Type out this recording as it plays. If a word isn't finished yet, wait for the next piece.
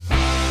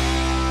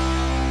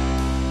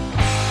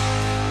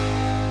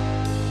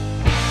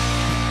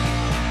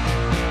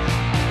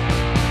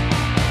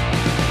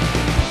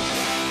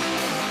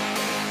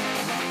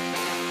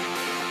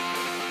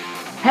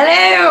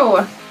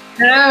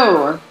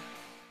Hello,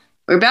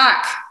 we're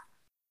back.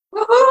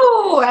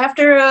 Woohoo!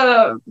 After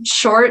a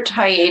short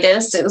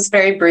hiatus, it was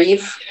very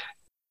brief.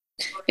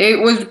 It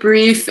was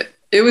brief.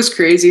 It was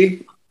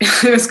crazy.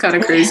 It was kind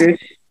of crazy.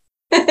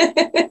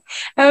 How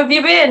have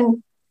you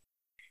been?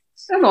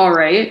 I'm all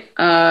right.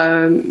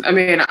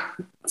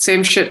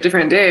 Same shit,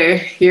 different day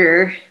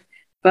here.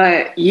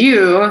 But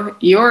you're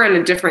in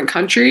a different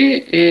country,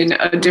 in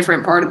a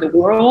different part of the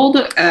world,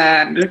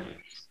 and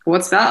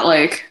what's that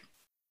like?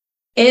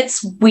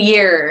 It's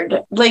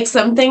weird. Like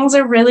some things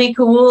are really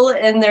cool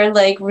and they're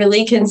like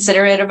really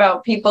considerate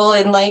about people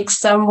in like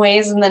some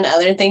ways, and then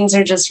other things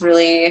are just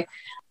really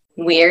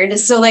weird.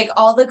 So like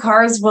all the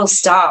cars will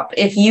stop.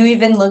 If you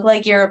even look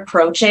like you're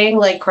approaching,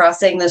 like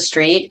crossing the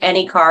street,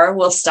 any car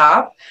will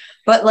stop.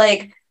 But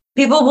like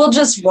people will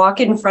just walk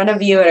in front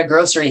of you at a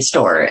grocery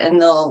store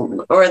and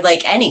or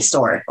like any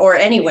store or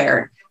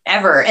anywhere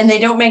ever. And they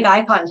don't make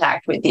eye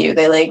contact with you.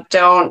 They like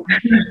don't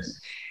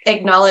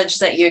acknowledge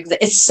that you exist.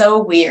 It's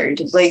so weird.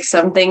 Like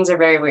some things are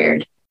very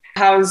weird.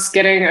 How's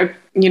getting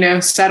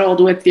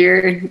settled with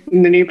the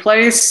new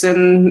place,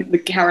 and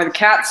how are the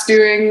cats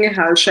doing?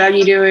 How's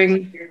Shaggy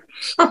doing?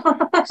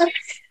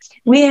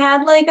 We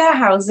had like a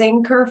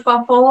housing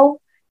kerfuffle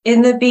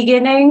in the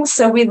beginning.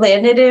 So we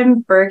landed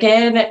in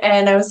Bergen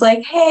and I was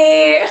like,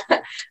 hey,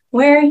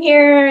 we're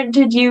here.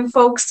 Did you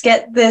folks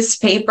get this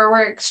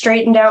paperwork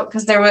straightened out?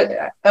 Because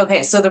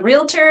so the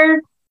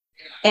realtor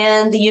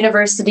and the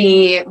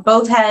university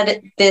both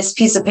had this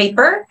piece of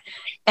paper,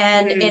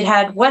 and it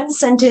had one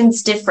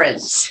sentence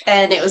difference,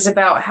 and it was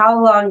about how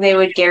long they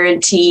would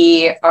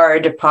guarantee our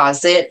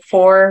deposit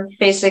for.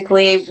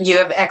 Basically, you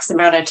have X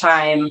amount of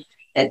time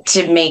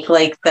to make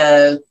like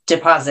the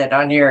deposit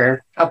on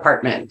your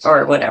apartment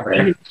or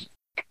whatever.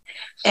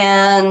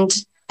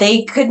 And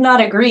they could not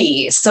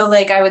agree. So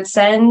like I would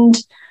send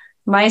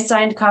my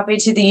signed copy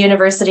to the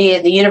university,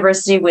 and the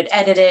university would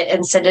edit it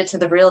and send it to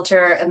the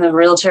realtor, and the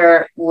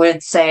realtor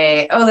would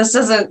say, oh, this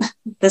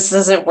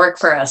doesn't work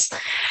for us.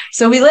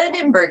 So we land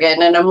in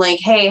Bergen and I'm like,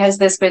 hey, has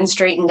this been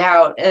straightened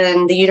out?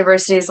 And the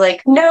university is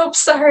like, nope,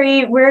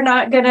 sorry, we're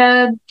not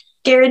gonna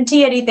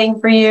guarantee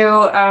anything for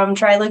you.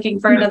 Try looking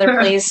for another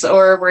place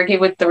or working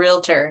with the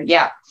realtor.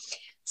 Yeah.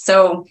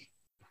 So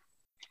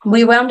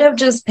we wound up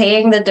just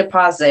paying the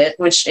deposit,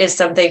 which is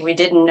something we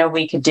didn't know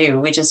we could do.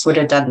 We just would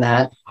have done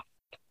that.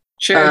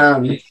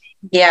 Sure.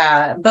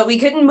 Yeah, but we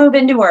couldn't move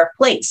into our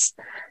place.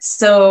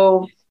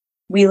 So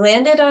we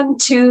landed on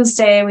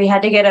Tuesday. We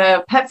had to get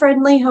a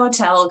pet-friendly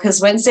hotel because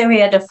Wednesday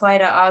we had to fly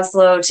to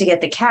Oslo to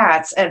get the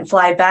cats and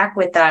fly back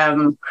with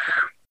them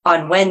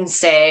on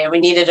Wednesday. We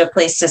needed a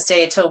place to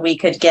stay till we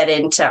could get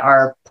into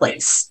our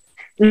place.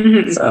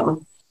 Mm-hmm.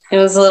 So it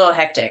was a little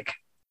hectic.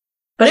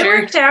 But It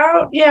worked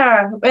out.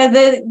 Yeah.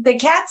 The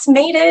cats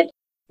made it.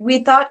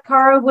 We thought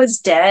Kara was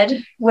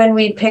dead when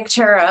we picked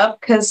her up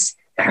because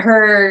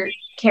her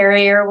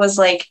carrier was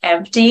like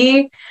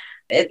empty.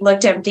 It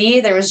looked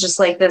empty. There was just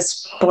like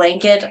this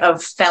blanket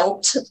of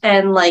felt,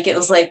 and like it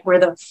was like, where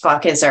the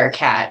fuck is our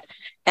cat?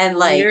 And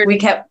like we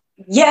kept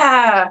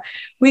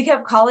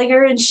calling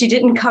her and she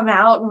didn't come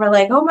out, and we're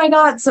like, oh my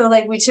God. So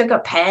like we took a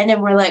pen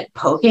and we're like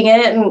poking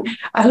it, and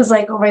I was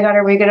like, oh my God,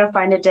 are we gonna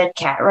find a dead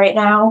cat right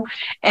now?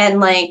 And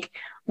like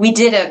we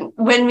didn't.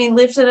 When we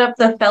lifted up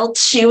the felt,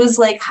 she was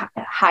like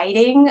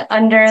hiding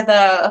under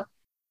the,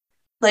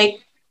 like,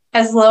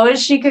 as low as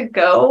she could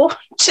go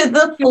to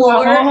the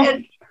floor.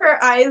 And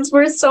her eyes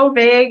were so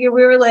big, and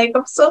we were like,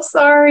 I'm so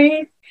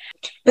sorry.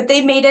 But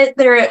they made it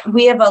there.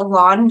 We have a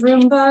lawn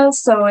Roomba,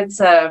 so it's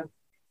an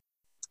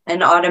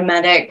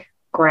automatic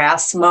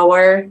grass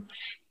mower,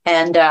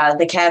 and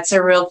the cats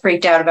are real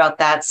freaked out about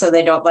that, so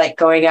they don't like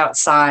going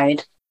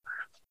outside.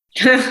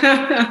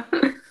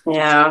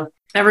 Yeah.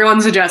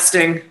 Everyone's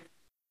adjusting.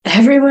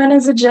 Everyone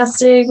is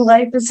adjusting.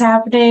 Life is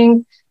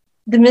happening.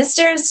 The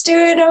mister's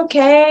doing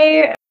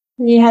okay.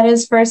 He had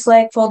his first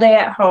like full day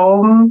at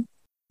home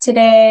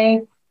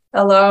today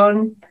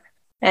alone,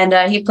 and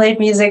he played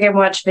music and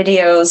watched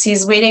videos.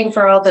 He's waiting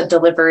for all the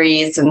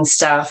deliveries and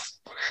stuff.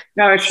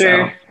 Oh,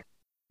 sure. So,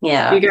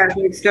 yeah. You guys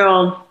are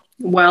still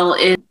well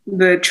in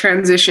the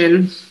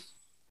transition.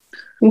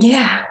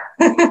 Yeah.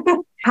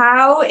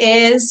 How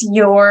is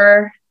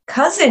your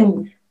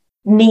cousin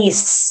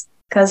niece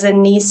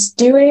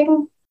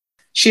doing?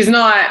 She's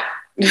not.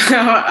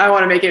 I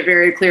want to make it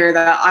very clear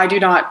that I do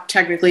not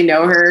technically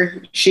know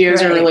her. She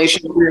is a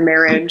relation through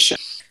marriage.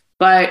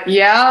 But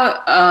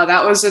yeah,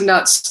 that was a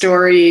nuts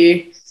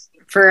story.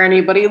 For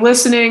anybody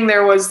listening,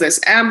 there was this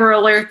Amber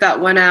Alert that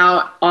went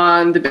out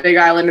on the Big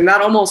Island, and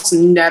that almost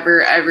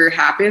never, ever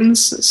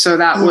happens. So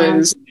that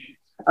was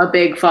a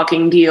big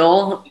fucking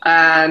deal.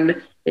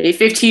 And a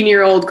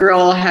 15-year-old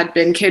girl had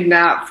been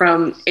kidnapped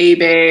from A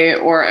Bay,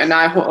 or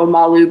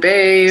Anaho-Omalu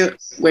Bay,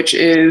 which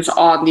is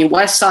on the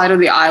west side of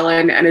the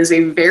island and is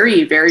a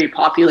very, very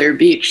popular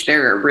beach.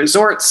 There are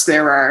resorts.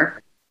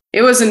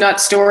 It was a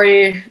nuts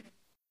story.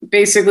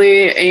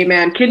 Basically, a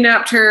man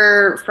kidnapped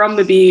her from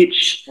the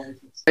beach.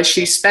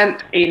 She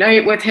spent a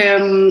night with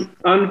him,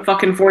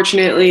 unfucking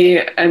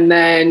fortunately, and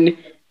then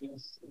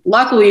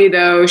luckily,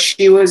 though,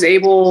 she was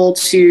able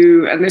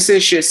to, and this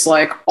is just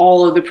like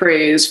all of the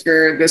praise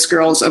for this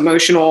girl's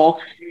emotional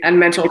and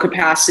mental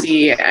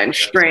capacity and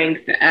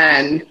strength.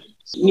 And,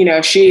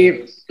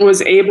 she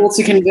was able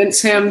to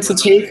convince him to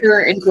take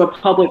her into a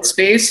public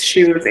space.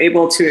 She was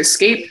able to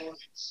escape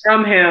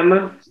from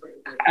him,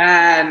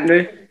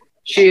 and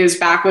she is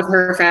back with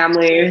her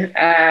family,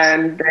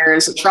 and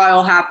there's a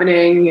trial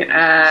happening.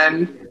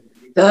 And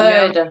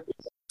Good.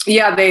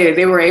 yeah,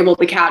 they were able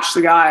to catch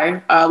the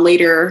guy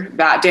later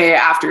that day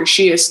after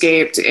she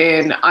escaped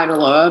in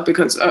Ainaloa,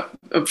 because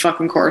of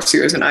fucking course he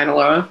was in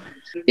Ainaloa.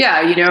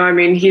 Yeah,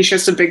 he's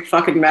just a big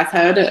fucking meth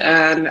head.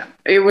 And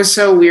it was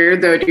so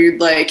weird though, dude.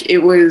 Like, it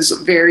was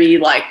very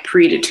like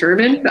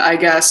predetermined, I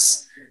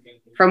guess.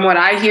 From what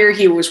I hear,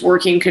 he was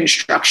working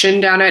construction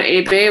down at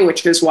Ebe,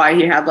 which is why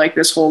he had like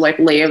this whole like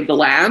lay of the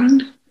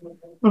land.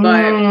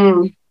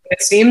 But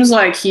it seems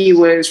like he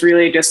was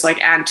really just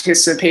like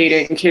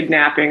anticipating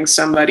kidnapping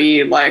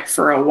somebody like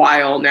for a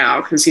while now,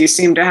 because he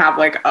seemed to have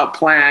like a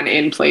plan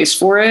in place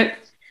for it.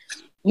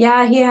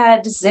 Yeah, he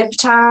had zip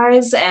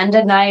ties and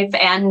a knife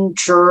and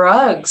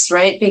drugs,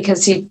 right?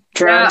 Because he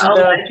drugged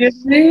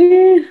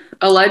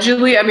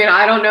Allegedly. I mean,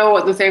 I don't know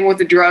what the thing with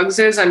the drugs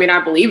is. I mean,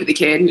 I believe the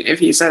kid if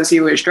he says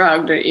he was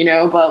drugged,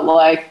 but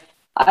like,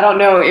 I don't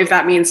know if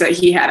that means that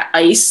he had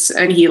ice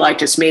and he like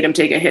just made him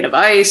take a hit of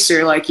ice,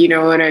 or like, you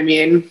know what I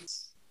mean?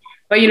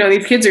 But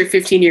these kids are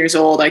 15 years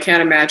old. I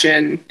can't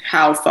imagine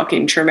how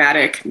fucking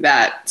traumatic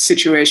that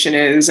situation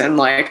is. And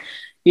like,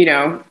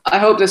 I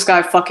hope this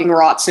guy fucking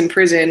rots in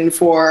prison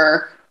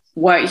for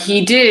what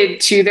he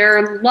did to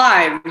their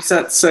lives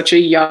at such a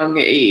young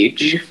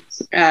age.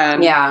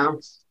 And yeah,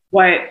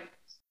 what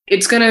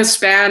it's going to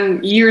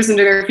span years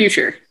into their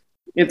future.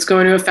 It's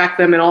going to affect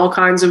them in all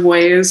kinds of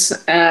ways.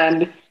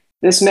 And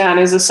this man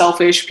is a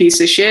selfish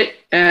piece of shit.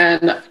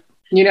 And,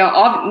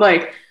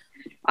 like,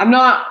 I'm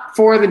not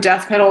for the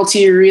death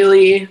penalty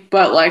really,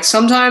 but like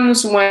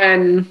sometimes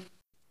when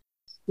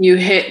you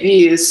hit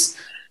these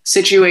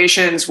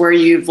situations where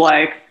you've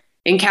like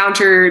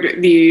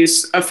encountered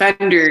these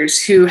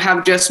offenders who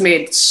have just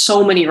made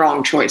so many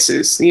wrong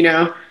choices,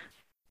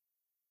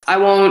 I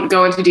won't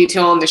go into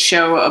detail on the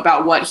show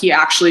about what he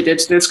actually did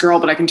to this girl,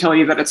 but I can tell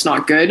you that it's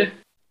not good.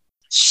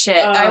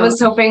 Shit. I was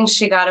hoping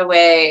she got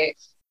away.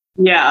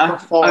 Yeah.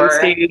 Before.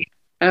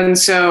 And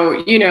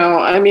so,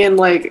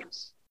 like,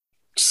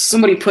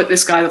 somebody put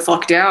this guy the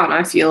fuck down.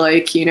 I feel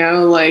like,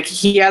 like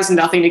he has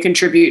nothing to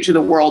contribute to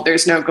the world.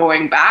 There's no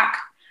going back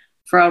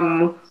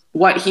from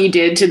what he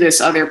did to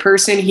this other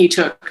person. He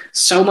took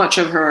so much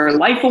of her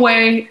life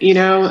away,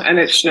 and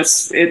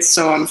it's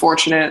so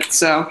unfortunate.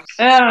 So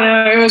I don't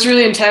know. It was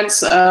really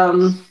intense.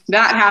 That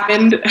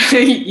happened.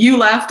 You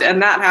left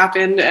and that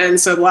happened. And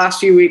so the last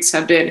few weeks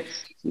have been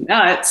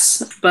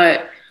nuts,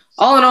 but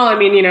all in all,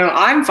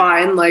 I'm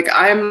fine. Like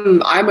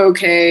I'm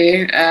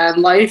okay,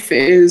 and life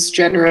is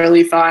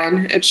generally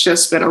fine. It's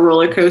just been a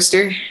roller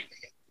coaster.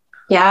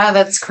 Yeah,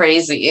 that's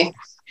crazy.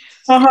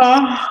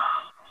 Uh-huh.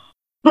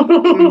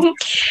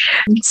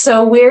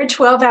 So we're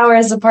 12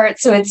 hours apart,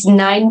 so it's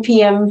 9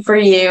 p.m. for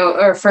you,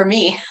 or for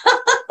me.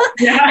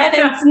 Yeah.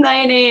 And it's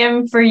 9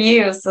 a.m. for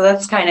you, so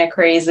that's kind of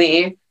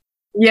crazy.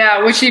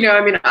 Yeah, which,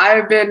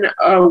 I've been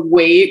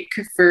awake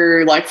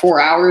for like 4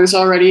 hours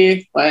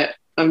already, but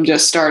I'm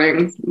just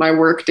starting my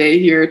work day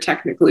here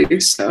technically,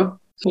 so.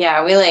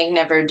 Yeah, we like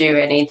never do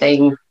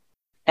anything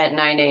at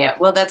 9 a.m.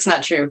 Well, that's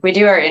not true. We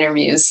do our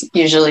interviews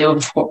usually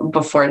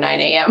before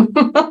 9 a.m.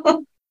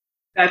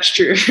 That's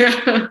true.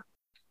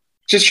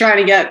 Just trying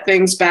to get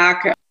things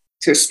back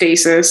to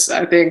stasis,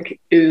 I think,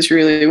 is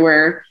really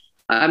where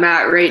I'm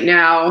at right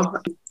now.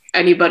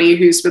 Anybody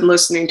who's been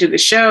listening to the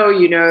show,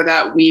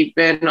 that we've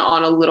been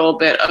on a little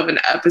bit of an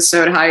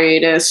episode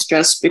hiatus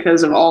just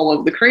because of all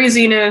of the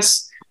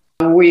craziness.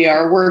 We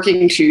are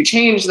working to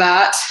change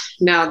that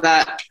now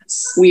that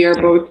we are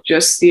both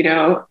just,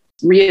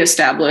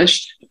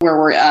 reestablished where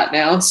we're at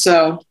now.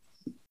 So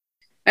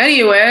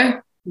anyway,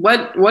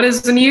 what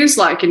is the news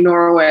like in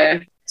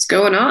Norway? What's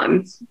going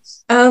on?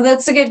 Oh,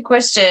 that's a good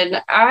question.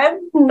 I'm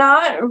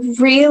not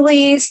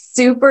really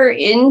super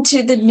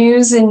into the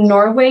news in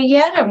Norway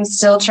yet. I'm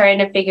still trying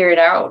to figure it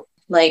out,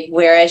 like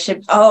where I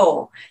should.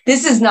 Oh,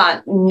 this is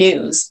not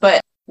news,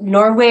 but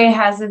Norway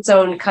has its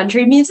own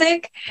country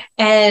music,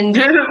 and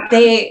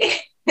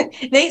they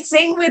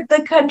sing with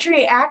the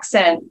country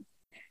accent.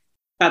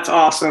 That's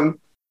awesome.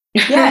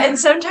 Yeah, and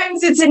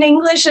sometimes it's in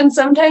English and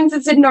sometimes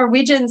it's in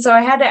Norwegian. So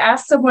I had to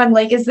ask someone,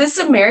 like, is this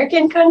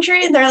American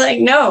country? And they're like,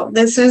 no,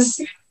 this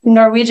is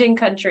Norwegian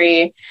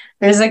country.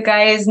 There's a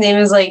guy, his name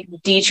is like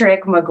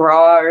Dietrich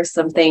McGraw or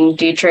something,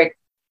 Dietrich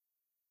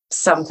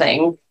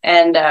something.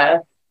 And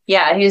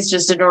yeah, he's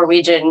just a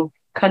Norwegian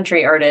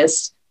country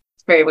artist.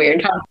 It's very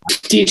weird.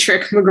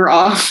 Dietrich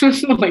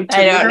McGraw. Like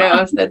I don't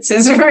know if that's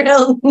his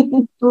real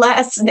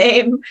last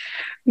name.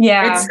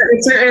 Yeah.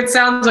 It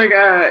sounds like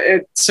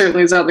it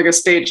certainly sounds like a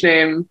stage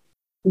name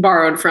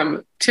borrowed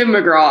from Tim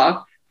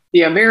McGraw,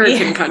 the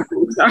American country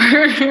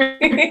star.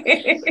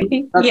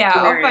 Yeah,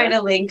 I'll find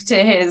a link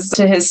to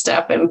his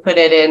stuff and put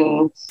it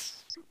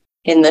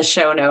in the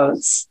show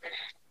notes.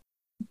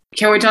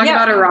 Can we talk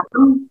about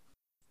Iran?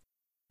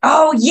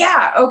 Oh,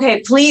 yeah.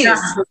 Okay, please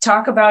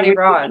talk about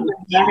Iran.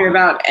 Not hear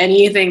about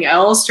anything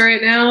else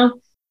right now.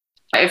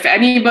 If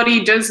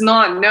anybody does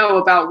not know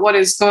about what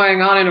is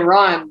going on in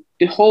Iran,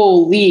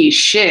 holy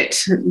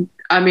shit.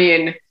 I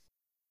mean,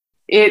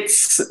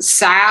 it's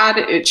sad,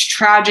 it's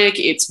tragic,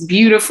 it's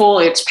beautiful,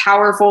 it's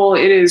powerful.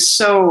 It is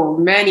so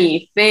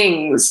many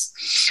things.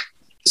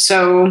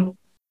 So,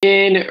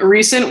 in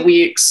recent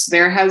weeks,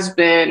 there has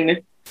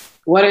been,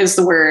 what is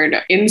the word?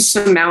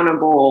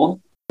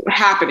 Insurmountable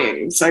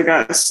happenings, I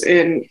guess,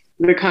 in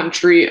the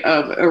country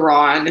of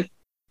Iran.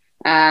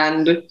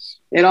 And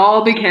it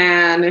all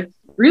began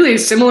really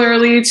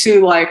similarly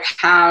to like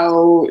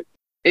how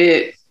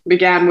it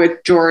began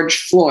with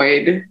George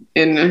Floyd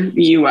in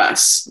the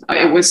US.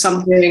 It was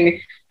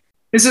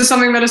this is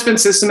something that has been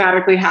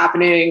systematically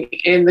happening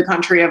in the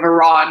country of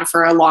Iran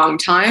for a long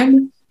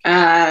time.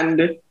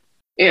 And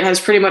it has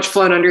pretty much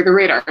flown under the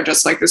radar,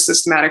 just like the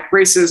systematic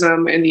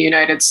racism in the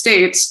United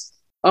States.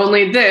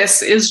 Only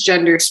this is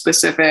gender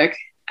specific.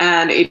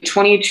 And a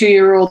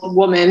 22-year-old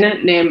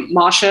woman named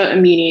Masha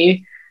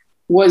Amini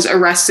was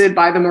arrested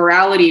by the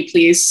morality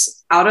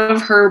police out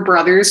of her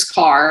brother's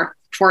car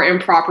for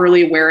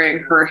improperly wearing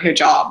her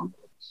hijab.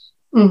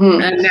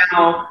 Mm-hmm. And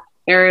now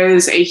there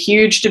is a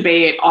huge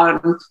debate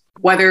on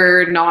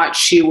whether or not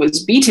she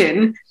was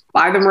beaten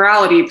by the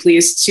morality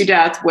police to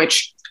death,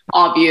 which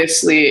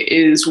obviously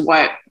is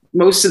what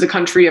most of the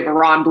country of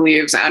Iran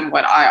believes and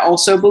what I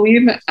also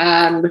believe.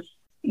 And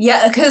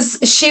yeah, because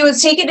she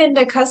was taken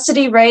into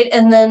custody, right?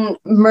 And then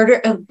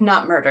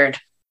not murdered.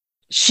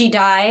 She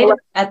died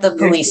at the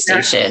police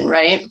station,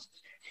 right?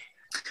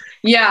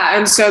 Yeah,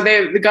 and so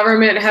the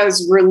government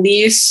has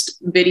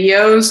released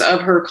videos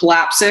of her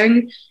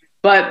collapsing,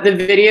 but the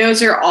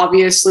videos are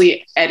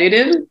obviously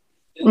edited.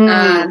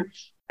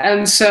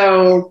 And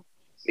so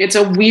it's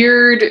a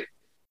weird,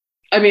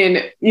 I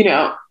mean, you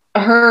know,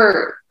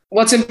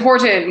 what's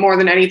important more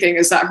than anything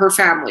is that her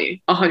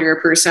family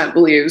 100%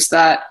 believes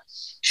that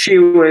she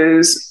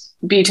was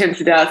beaten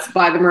to death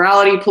by the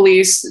morality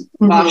police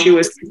while she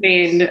was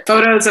detained.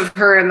 Photos of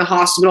her in the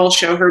hospital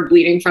show her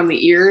bleeding from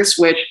the ears,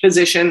 which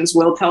physicians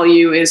will tell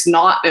you is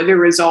not the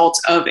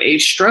result of a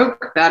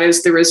stroke. That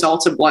is the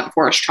result of blunt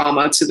force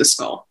trauma to the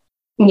skull.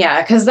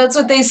 Yeah, because that's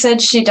what they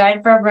said she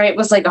died from, right? It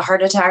was like a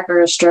heart attack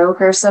or a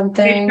stroke or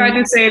something. They tried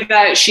to say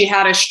that she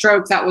had a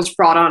stroke that was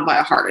brought on by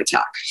a heart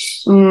attack.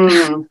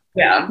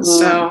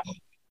 So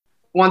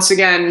once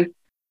again,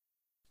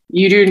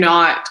 you do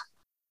not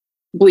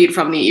bleed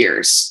from the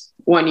ears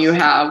when you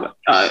have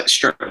a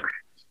stroke.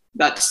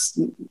 That's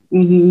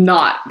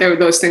not,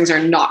 those things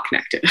are not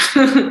connected.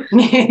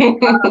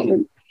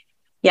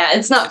 Yeah,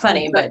 it's not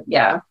funny, but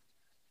yeah.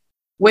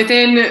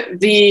 Within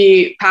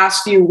the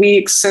past few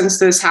weeks since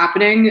this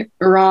happening,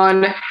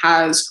 Iran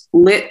has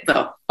lit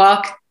the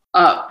fuck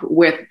up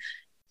with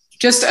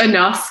just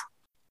enough.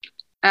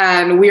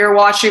 And we are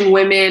watching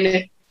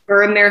women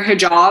burn their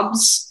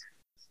hijabs.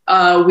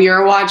 We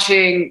are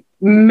watching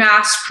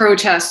mass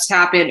protests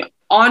happen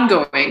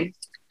ongoing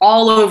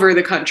all over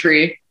the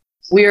country.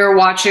 We are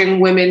watching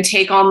women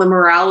take on the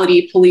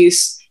morality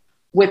police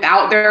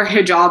without their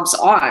hijabs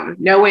on,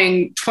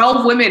 knowing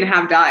 12 women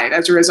have died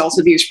as a result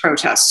of these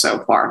protests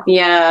so far.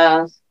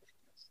 Yeah.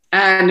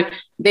 And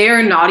they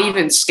are not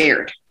even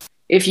scared.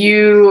 If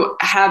you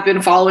have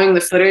been following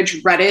the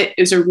footage, Reddit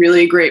is a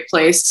really great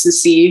place to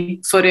see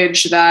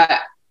footage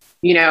that,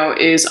 you know,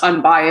 is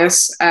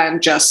unbiased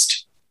and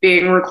just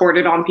being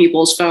recorded on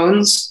people's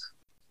phones.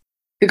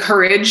 The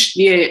courage,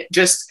 the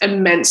just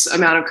immense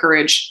amount of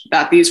courage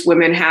that these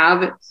women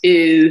have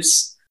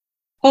is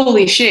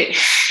holy shit.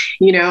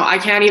 You know, I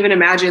can't even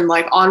imagine,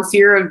 like, on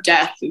fear of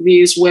death,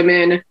 these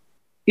women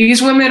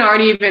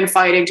aren't even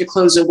fighting to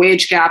close a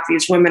wage gap.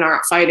 These women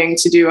aren't fighting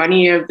to do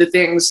any of the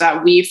things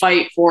that we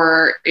fight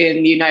for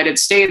in the United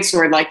States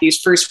or like these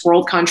first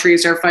world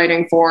countries are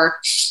fighting for.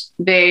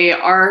 They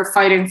are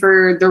fighting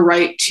for the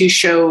right to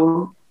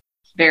show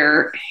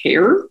their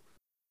hair.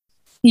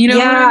 You know,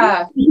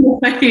 yeah.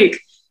 Like,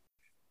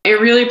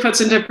 it really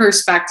puts into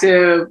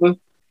perspective,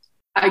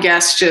 I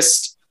guess,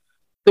 just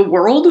the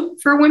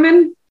world for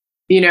women.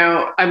 You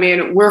know, I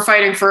mean, we're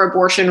fighting for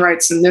abortion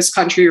rights in this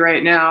country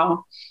right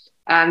now.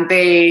 And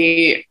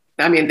they're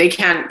not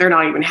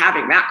even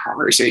having that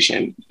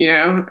conversation, you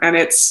know, and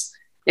it's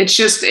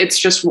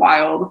just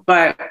wild.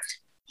 But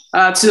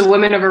to the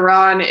women of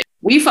Iran,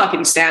 we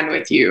fucking stand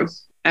with you.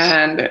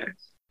 And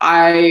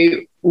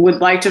I would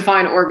like to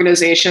find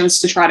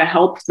organizations to try to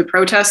help the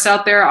protests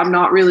out there. I'm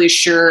not really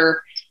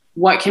sure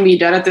what can be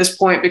done at this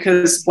point,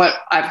 because what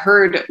I've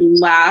heard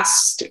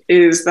last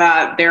is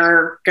that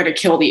they're going to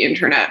kill the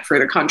internet for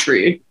the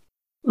country.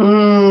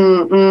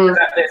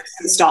 That it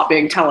can stop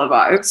being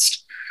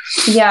televised.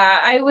 Yeah,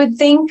 I would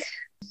think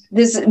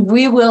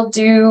we will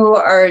do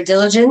our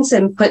diligence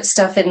and put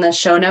stuff in the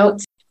show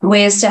notes,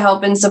 ways to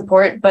help and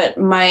support. But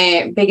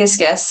my biggest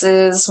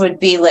guesses would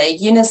be like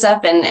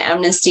UNICEF and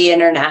Amnesty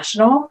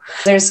International.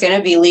 There's going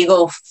to be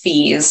legal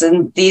fees,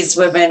 and these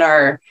women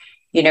are,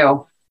 you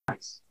know,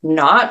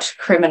 not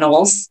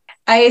criminals.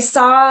 I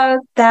saw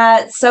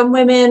that some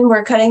women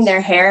were cutting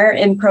their hair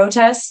in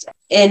protest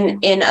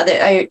in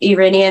other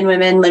Iranian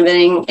women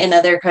living in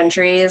other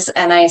countries,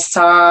 and I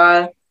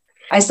saw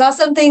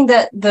something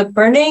that the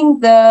burning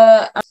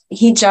the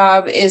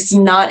hijab is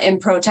not in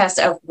protest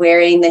of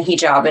wearing the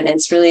hijab, and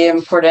it's really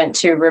important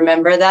to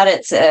remember that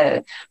it's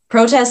a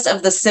protest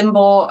of the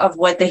symbol of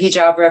what the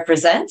hijab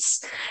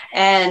represents,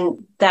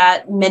 and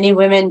that many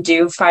women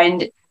do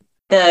find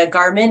the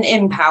garment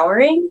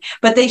empowering,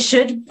 but they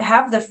should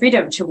have the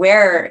freedom to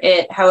wear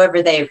it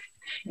however they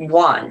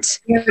want.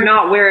 Or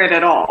not wear it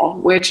at all,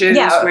 which is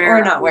where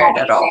or not wear it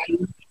at all.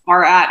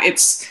 Are at.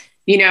 It's,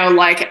 you know,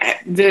 like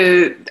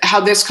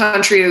how this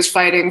country is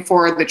fighting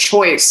for the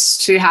choice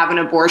to have an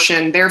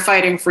abortion. They're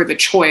fighting for the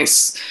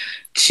choice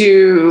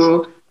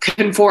to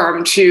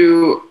conform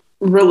to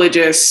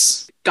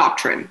religious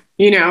doctrine,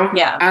 you know?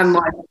 Yeah. And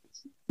like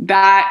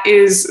that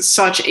is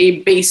such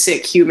a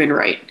basic human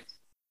right.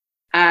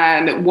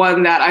 And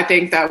one that I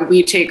think that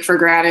we take for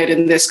granted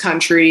in this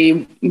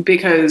country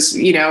because,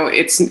 you know,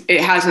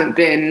 it hasn't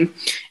been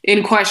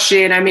in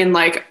question. I mean,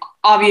 like,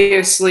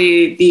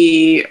 obviously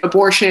the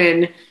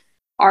abortion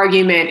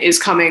argument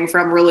is coming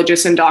from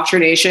religious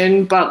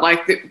indoctrination, but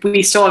like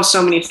we still have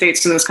so many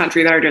states in this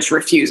country that are just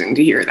refusing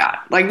to hear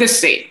that. Like this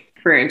state,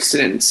 for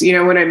instance, you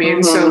know what I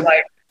mean? Mm-hmm. So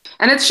like,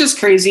 and it's just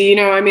crazy, you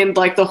know, I mean,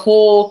 like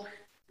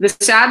the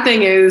sad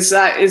thing is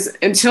that is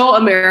until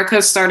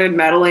America started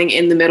meddling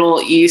in the Middle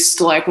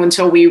East, like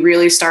until we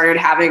really started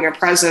having a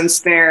presence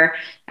there,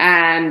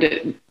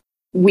 and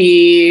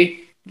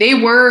they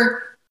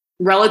were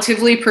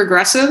relatively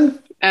progressive.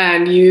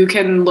 And you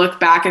can look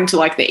back into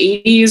like the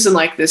 80s and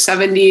like the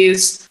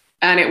 70s,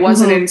 and it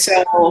wasn't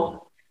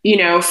until, you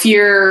know,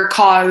 fear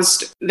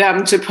caused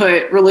them to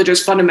put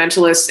religious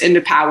fundamentalists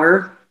into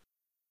power,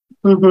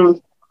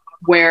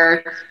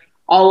 where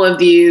all of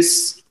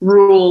these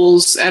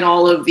rules and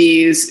all of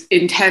these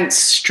intense,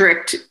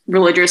 strict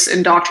religious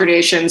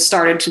indoctrination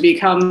started to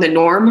become the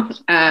norm.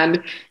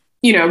 And,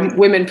 you know,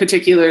 women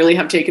particularly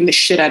have taken the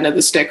shit end of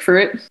the stick for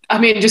it. I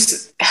mean,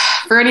 just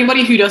for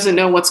anybody who doesn't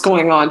know what's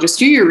going on, just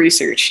do your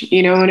research.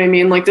 You know what I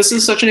mean? Like, this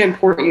is such an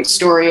important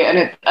story.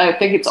 And I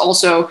think it's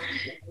also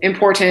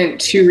important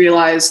to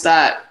realize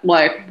that,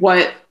 like,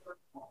 what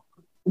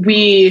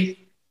we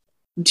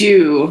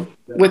do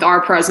with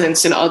our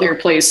presence in other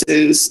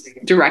places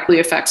directly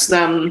affects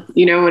them.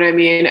 You know what I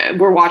mean?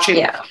 We're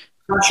watching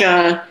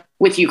Russia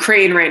with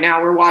Ukraine right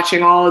now. We're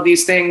watching all of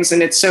these things,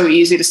 and it's so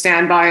easy to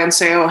stand by and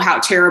say, oh, how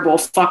terrible,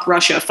 fuck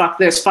Russia, fuck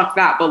this, fuck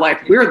that. But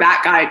like, we're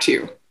that guy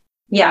too.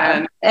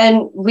 Yeah.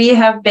 And we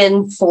have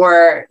been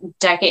for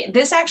decades.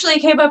 This actually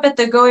came up at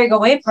the Going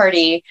Away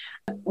party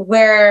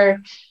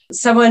where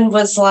someone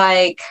was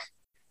like,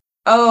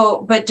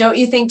 oh, but don't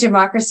you think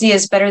democracy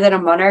is better than a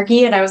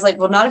monarchy? And I was like,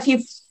 well, not if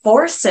you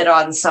force it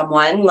on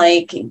someone.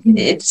 Like,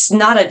 it's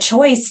not a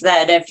choice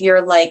then if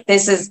you're like,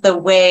 this is the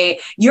way,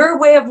 your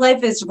way of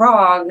life is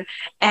wrong,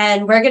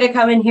 and we're going to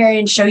come in here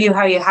and show you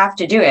how you have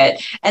to do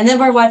it. And then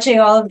we're watching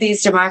all of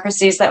these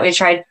democracies that we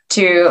tried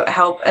to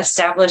help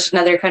establish in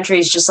other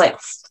countries just like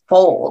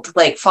fall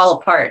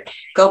apart,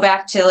 go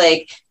back to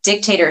like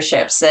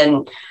dictatorships.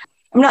 And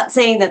I'm not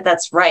saying that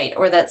that's right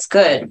or that's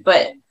good,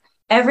 but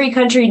every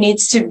country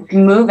needs to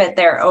move at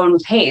their own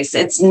pace.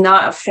 It's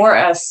not for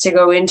us to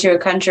go into a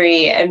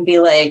country and be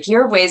like,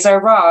 your ways are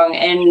wrong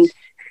and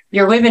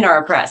your women are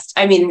oppressed.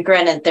 I mean,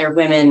 granted, their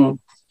women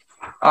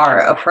are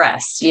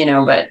oppressed, you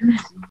know, but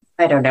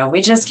I don't know.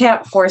 We just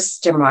can't force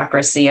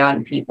democracy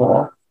on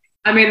people.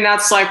 I mean,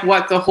 that's like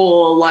what the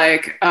whole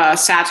like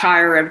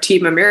satire of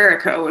Team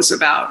America was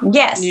about.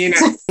 Yes. You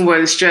know,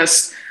 was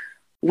just,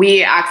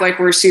 we act like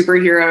we're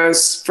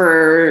superheroes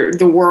for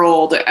the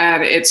world,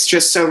 and it's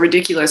just so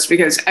ridiculous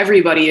because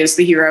everybody is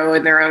the hero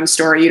in their own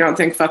story. You don't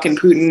think fucking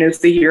Putin is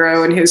the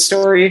hero in his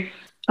story?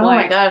 Oh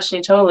my gosh,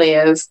 he totally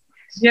is.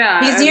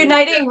 Yeah. He's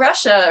uniting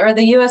Russia or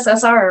the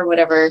USSR or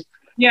whatever.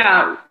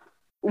 Yeah.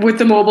 With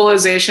the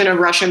mobilization of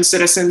Russian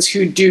citizens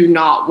who do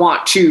not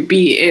want to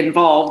be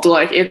involved.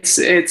 Like,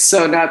 it's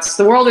so nuts.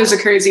 The world is a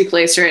crazy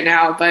place right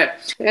now,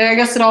 but I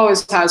guess it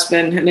always has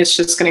been, and it's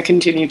just going to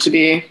continue to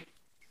be.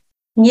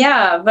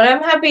 Yeah, but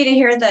I'm happy to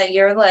hear that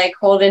you're like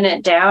holding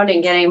it down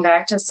and getting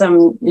back to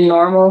some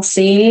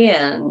normalcy,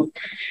 and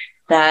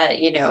that,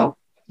 you know,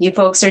 you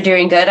folks are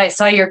doing good. I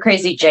saw your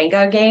crazy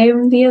Jenga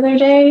game the other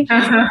day.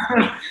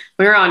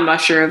 We were on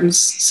mushrooms,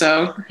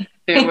 so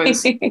it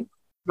was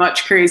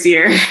much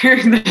crazier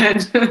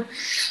than,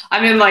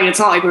 I mean, like, it's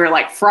not like we were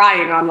like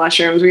frying on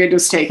mushrooms. We had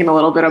just taken a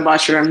little bit of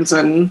mushrooms,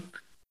 and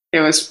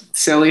it was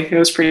silly. It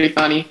was pretty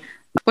funny.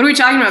 What are we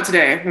talking about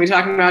today? Are we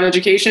talking about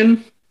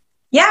education?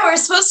 Yeah, we're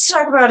supposed to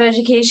talk about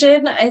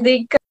education. I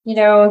think, you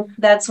know,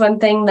 that's one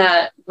thing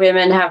that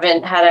women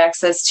haven't had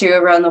access to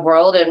around the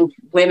world, and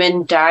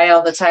women die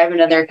all the time in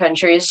other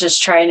countries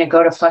just trying to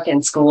go to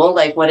fucking school.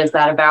 Like, what is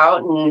that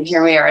about? And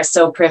here we are,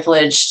 so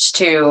privileged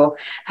to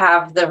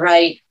have the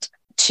right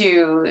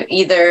to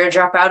either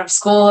drop out of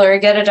school or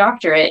get a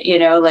doctorate, you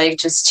know, like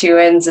just two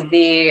ends of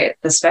the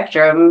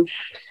spectrum.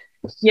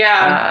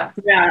 Yeah,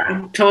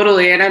 yeah,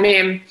 totally. And I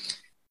mean,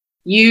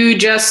 you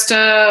just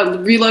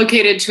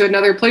relocated to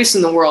another place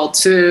in the world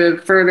to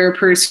further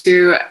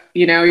pursue,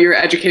 your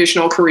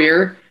educational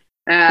career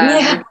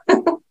Yeah.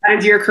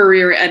 and your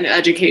career and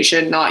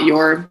education, not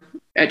your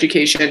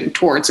education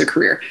towards a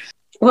career.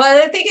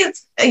 Well, I think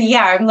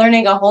I'm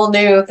learning a whole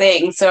new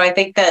thing. So I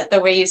think that the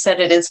way you said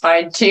it is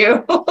fine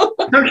too.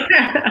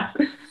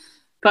 Okay.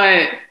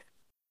 But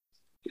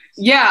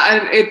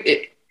yeah,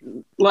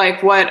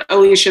 like what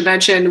Alicia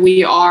mentioned,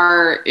 we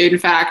are in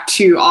fact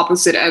two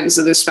opposite ends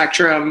of the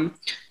spectrum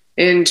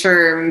in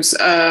terms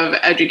of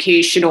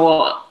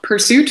educational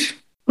pursuit.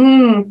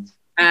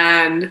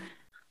 And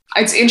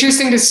it's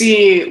interesting to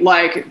see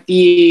like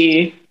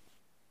the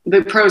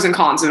pros and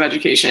cons of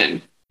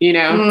education,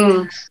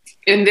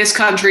 in this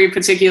country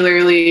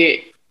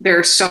particularly. There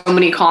are so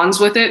many cons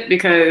with it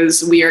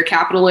because we are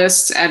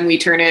capitalists and we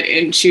turn it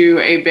into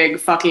a big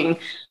fucking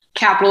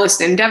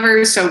capitalist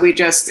endeavor. So we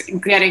just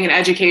getting an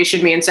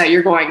education means that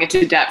you're going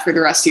into debt for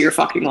the rest of your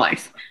fucking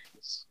life.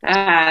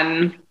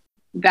 And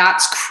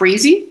that's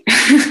crazy.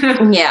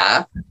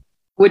 Yeah.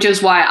 Which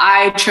is why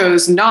I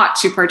chose not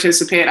to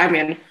participate. I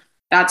mean,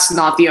 that's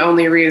not the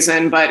only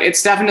reason, but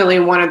it's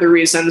definitely one of the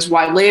reasons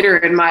why later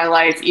in my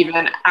life,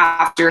 even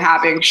after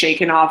having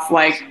shaken off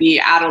like the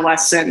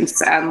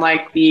adolescence and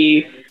like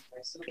the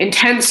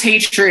intense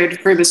hatred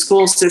for the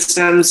school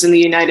systems in the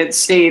United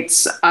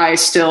States, I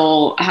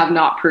still have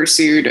not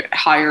pursued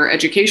higher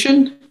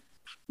education.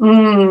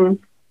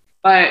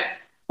 But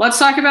let's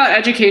talk about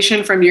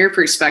education from your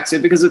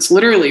perspective, because it's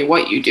literally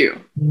what you do.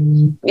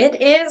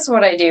 It is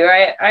what I do.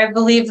 I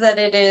believe that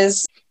it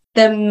is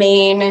the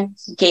main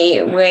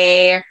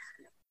gateway,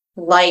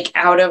 like,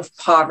 out of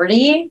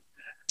poverty,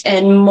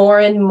 and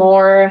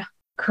more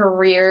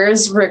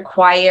careers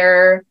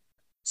require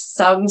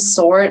some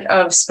sort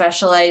of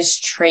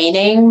specialized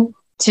training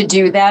to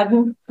do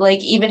them. Like,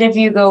 even if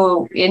you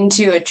go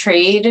into a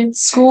trade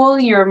school,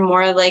 you're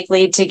more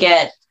likely to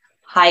get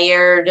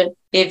hired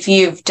if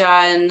you've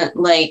done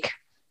like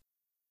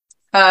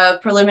a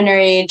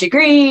preliminary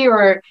degree,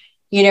 or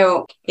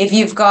if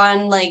you've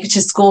gone like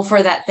to school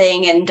for that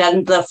thing and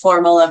done the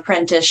formal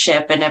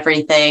apprenticeship and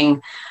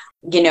everything,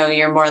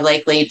 you're more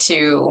likely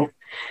to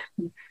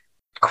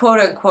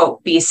quote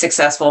unquote be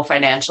successful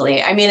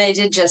financially. I mean, I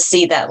did just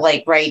see that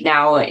like right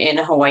now in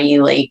Hawaii,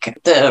 like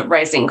the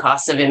rising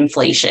costs of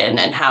inflation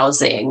and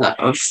housing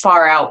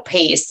far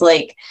outpace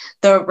like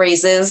the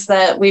raises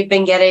that we've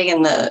been getting.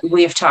 And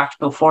we've talked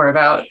before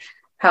about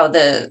how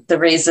the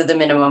raise of the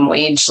minimum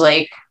wage,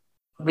 like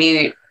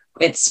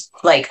it's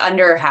like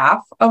under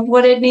half of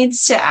what it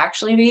needs to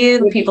actually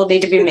be. People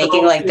need to be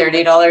making like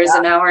 $30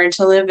 an hour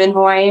to live in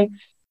Hawaii.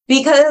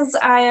 Because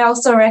I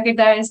also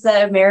recognize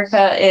that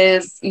America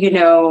is,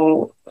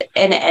 not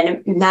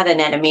an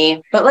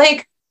enemy, but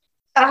like,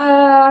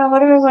 what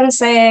do I want to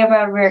say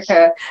about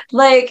America?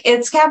 Like,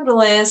 it's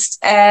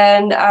capitalist,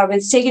 and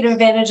it's taking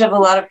advantage of a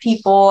lot of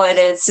people, and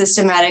it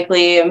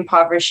systematically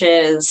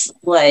impoverishes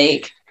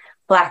like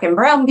Black and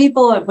brown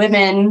people and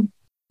women.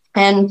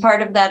 And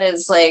part of that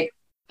is like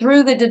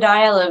through the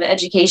denial of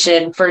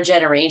education for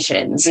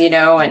generations,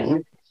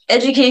 and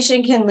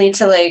education can lead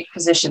to like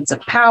positions of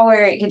power.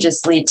 It can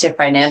just lead to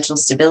financial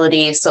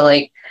stability. So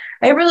like,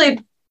 I really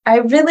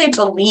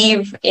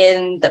believe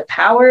in the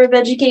power of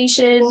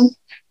education,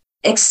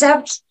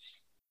 except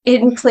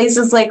in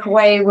places like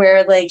Hawaii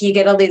where like you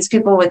get all these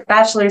people with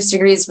bachelor's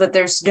degrees, but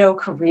there's no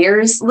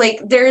careers. Like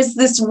there's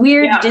this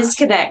weird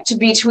disconnect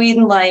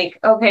between like,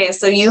 okay,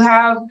 so you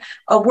have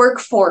a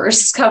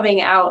workforce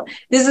coming out.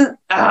 This is,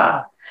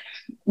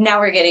 now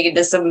we're getting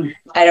into some,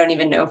 I don't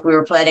even know if we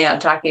were planning on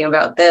talking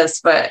about this,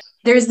 but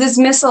there's this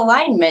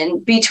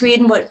misalignment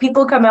between what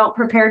people come out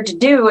prepared to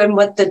do and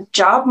what the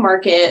job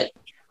market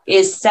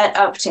is set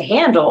up to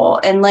handle.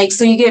 And like,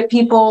 so you get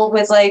people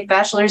with like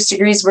bachelor's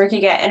degrees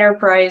working at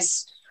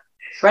Enterprise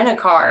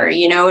Rent-A-Car,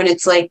 and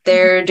it's like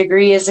their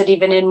degree isn't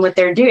even in what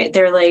they're doing.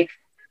 They're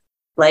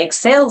like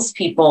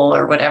salespeople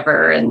or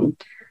whatever.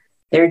 And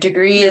their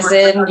degree is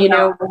in,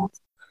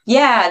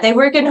 yeah, they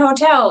work in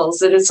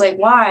hotels. And it's like,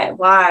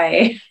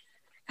 why?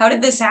 How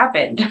did this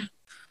happen?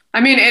 I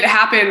mean, it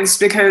happens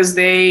because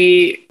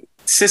they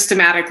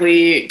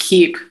systematically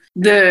keep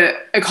the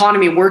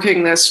economy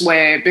working this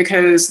way,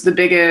 because the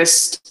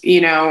biggest,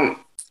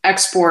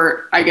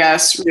 export, I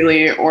guess,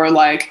 really, or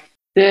like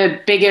the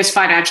biggest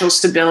financial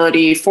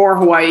stability for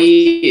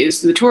Hawaii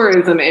is the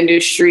tourism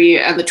industry.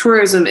 And the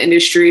tourism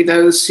industry,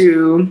 those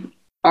who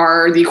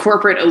are the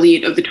corporate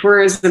elite of the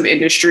tourism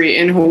industry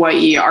in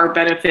Hawaii, are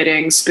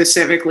benefiting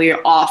specifically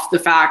off the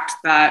fact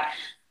that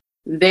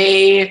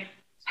they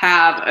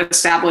have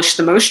established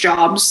the most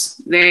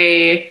jobs.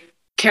 They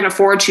can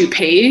afford to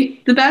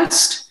pay the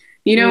best.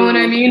 You know what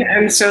I mean?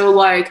 And so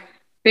like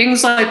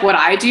things like what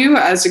I do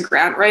as a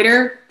grant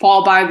writer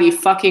fall by the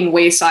fucking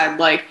wayside.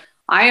 Like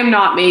I am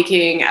not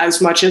making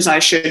as much as I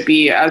should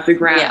be as a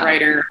grant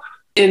writer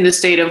in the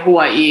state of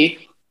Hawaii,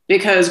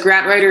 because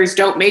grant writers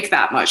don't make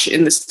that much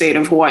in the state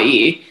of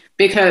Hawaii,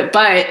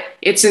 but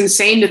it's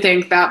insane to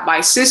think that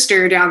my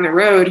sister down the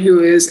road, who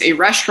is a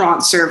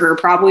restaurant server,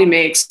 probably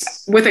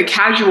makes, with a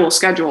casual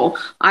schedule,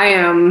 I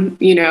am,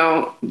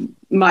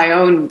 my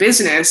own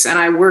business and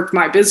I work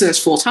my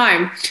business full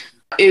time,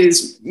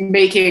 is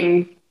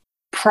making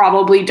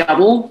probably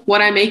double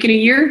what I make in a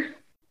year.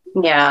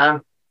 Yeah.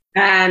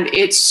 And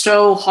it's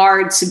so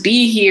hard to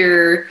be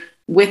here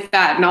with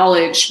that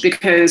knowledge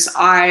because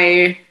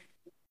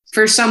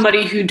for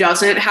somebody who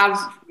doesn't have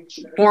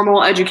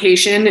formal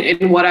education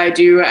in what I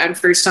do, and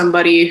for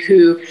somebody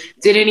who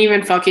didn't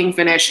even fucking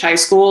finish high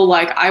school,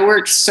 like I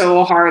worked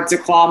so hard to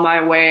claw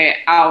my way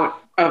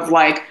out of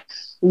like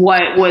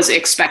what was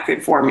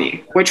expected for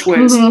me, which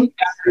was that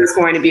I was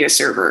going to be a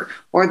server,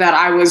 or that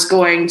I was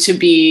going to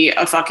be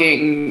a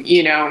fucking,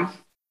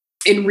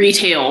 in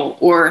retail,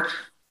 or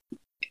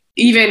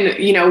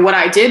even, what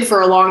I did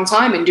for a long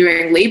time in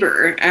doing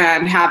labor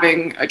and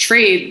having a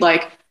trade,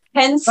 like,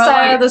 hence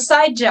the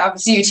side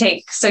jobs you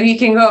take so you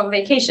can go on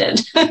vacation.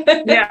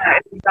 Yeah,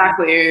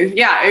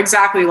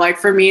 exactly. Like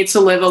for me to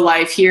live a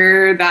life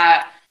here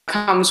that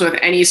comes with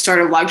any sort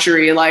of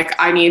luxury, like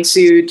I need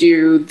to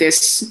do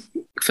this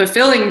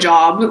fulfilling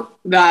job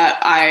that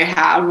I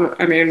have.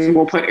 I mean,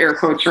 we'll put air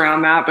quotes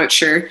around that, but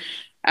sure.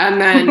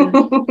 And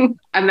then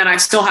I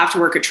still have to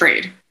work a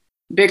trade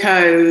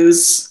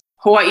because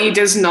Hawaii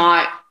does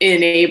not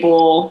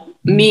enable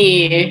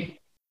me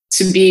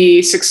to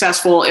be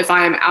successful if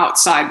I am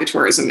outside the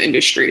tourism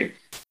industry.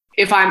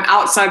 If I'm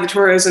outside the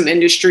tourism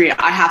industry,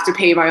 I have to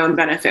pay my own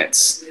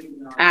benefits.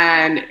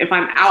 And if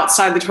I'm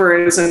outside the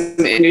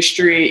tourism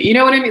industry, you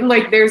know what I mean?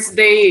 Like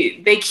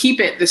they keep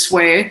it this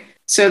way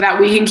so that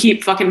we can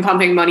keep fucking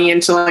pumping money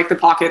into like the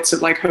pockets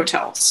of like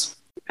hotels.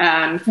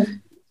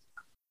 And,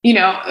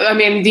 I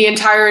mean, the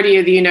entirety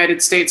of the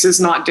United States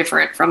is not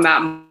different from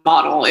that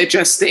model. It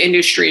just, the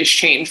industry has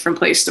changed from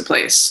place to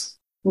place.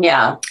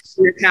 Yeah.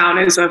 Your town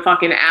is a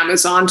fucking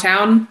Amazon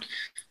town.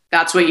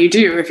 That's what you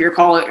do. If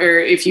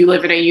if you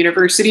live in a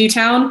university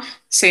town,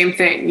 same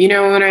thing. You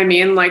know what I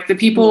mean? Like the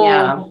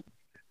people,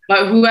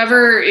 but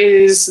whoever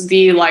is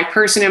the like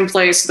person in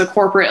place, the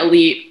corporate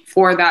elite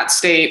for that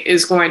state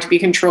is going to be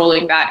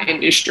controlling that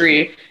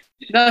industry,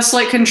 thus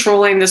like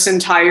controlling this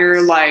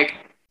entire like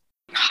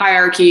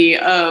hierarchy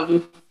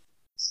of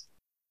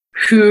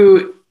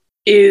who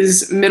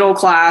is middle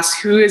class,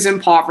 who is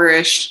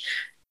impoverished,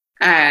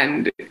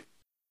 and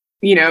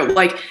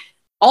like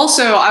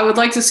also I would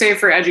like to say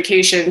for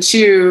education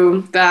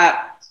too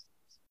that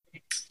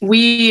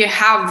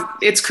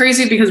it's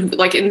crazy because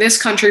like in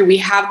this country we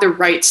have the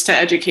rights to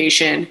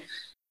education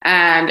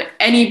and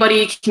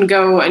anybody can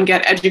go and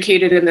get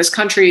educated in this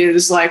country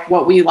is like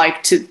what we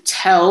like to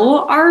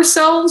tell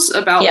ourselves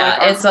about. Yeah,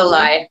 like, it's a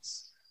lie.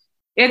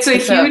 It's a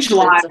huge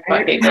lie. It's a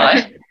fucking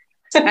lie.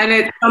 And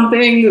it's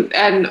something,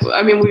 and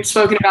I mean, we've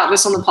spoken about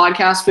this on the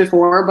podcast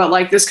before, but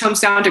like this comes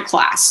down to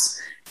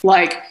class.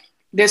 Like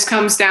this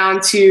comes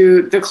down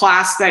to the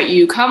class that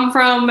you come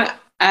from,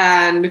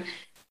 and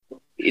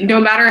no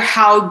matter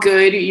how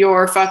good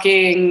your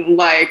fucking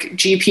like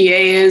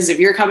GPA is, if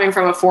you're coming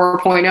from a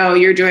 4.0,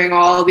 you're doing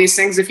all of these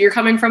things. If you're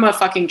coming from a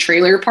fucking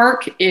trailer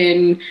park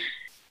in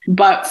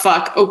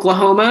buttfuck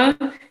Oklahoma,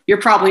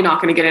 you're probably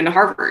not going to get into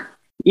Harvard,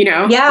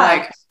 Yeah.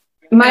 Like,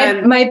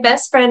 my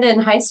best friend in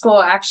high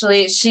school,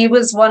 actually, she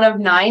was one of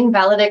 9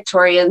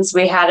 valedictorians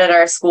we had at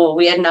our school.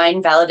 We had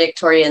 9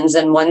 valedictorians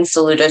and 1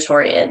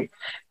 salutatorian,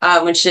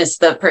 which is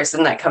the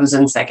person that comes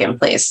in second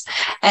place.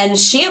 And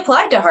she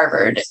applied to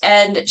Harvard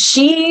and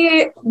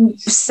she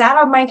sat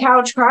on my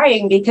couch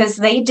crying because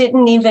they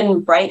didn't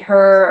even write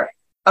her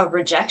a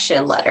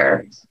rejection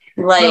letter.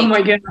 Like, oh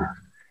my God.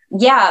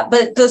 Yeah,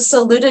 but the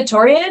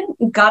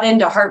salutatorian got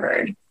into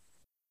Harvard.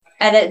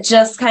 And it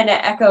just kind of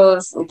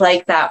echoes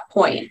like that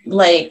point.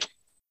 Like,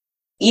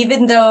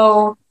 even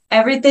though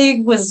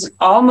everything was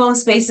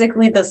almost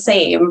basically the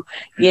same,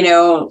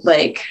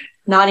 like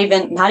not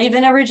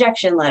even a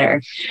rejection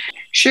letter.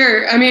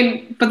 Sure. I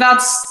mean, but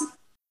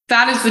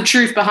that is the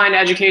truth behind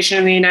education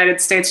in the United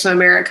States of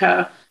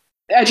America.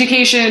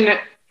 Education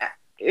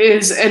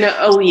is an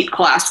elite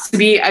class. To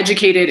be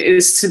educated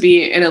is to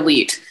be an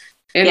elite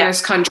in this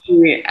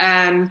country.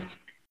 And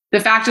the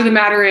fact of the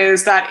matter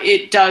is that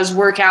it does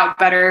work out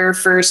better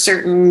for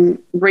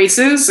certain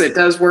races. It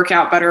does work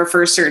out better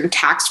for certain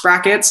tax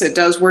brackets. It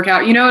does work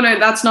out, and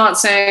that's not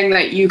saying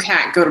that you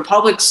can't go to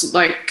public,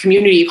 like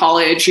community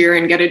college here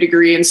and get a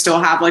degree and still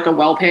have like a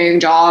well-paying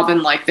job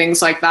and like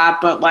things like that.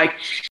 But like,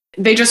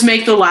 they just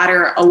make the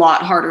ladder a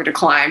lot harder to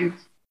climb.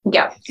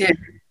 Yeah. If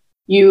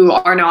you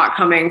are not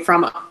coming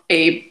from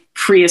a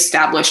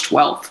pre-established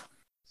wealth.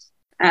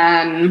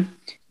 And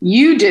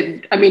you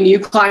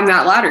climbed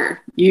that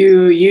ladder.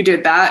 You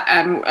did that.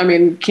 And I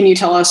mean, can you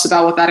tell us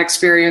about what that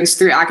experience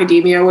through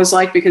academia was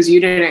like? Because you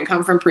didn't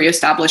come from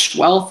pre-established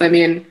wealth. I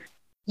mean.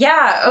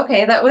 Yeah.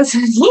 Okay. That was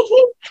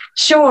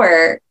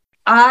sure.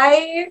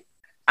 I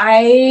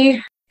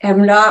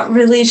am not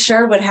really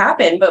sure what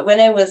happened, but when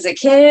I was a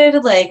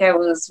kid, like I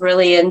was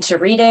really into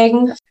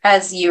reading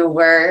as you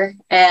were.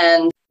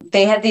 And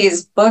they had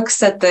these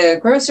books at the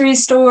grocery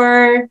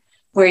store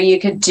where you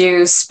could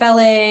do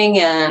spelling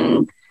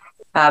and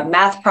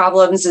math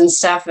problems and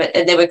stuff.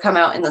 And they would come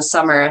out in the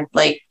summer,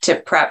 like to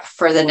prep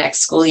for the next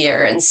school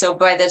year. And so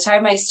by the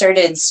time I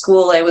started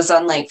school, I was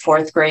on like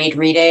fourth grade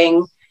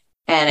reading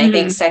and I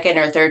think second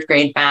or third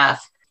grade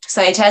math.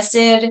 So I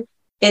tested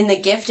in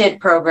the gifted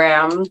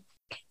program.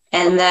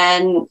 And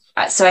then,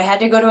 so I had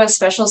to go to a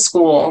special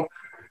school.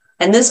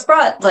 And this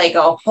brought like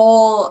a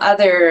whole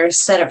other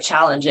set of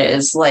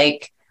challenges.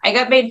 Like I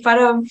got made fun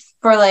of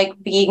for like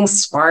being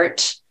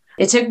smart.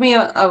 It took me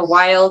a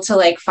while to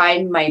like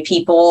find my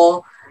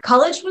people.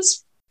 College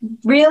was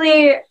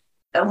really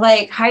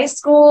like high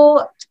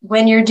school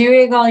when you're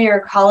doing all your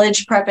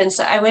college prep and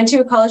stuff. I went to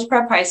a college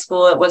prep high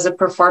school. It was a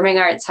performing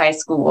arts high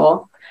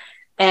school.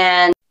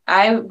 And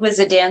I was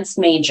a dance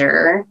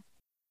major.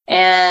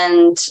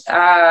 And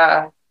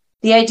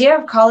the idea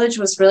of college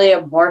was really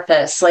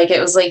amorphous. Like it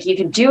was like you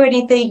can do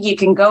anything, you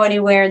can go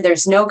anywhere.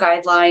 There's no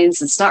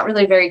guidelines. It's not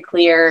really very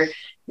clear.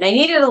 And I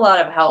needed a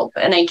lot of help.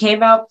 And I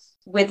came up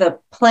with a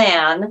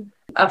plan.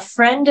 A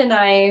friend and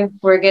I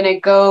were going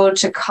to go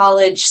to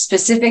college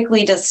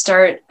specifically to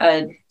start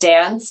a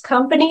dance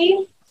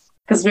company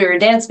because we were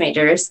dance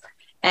majors.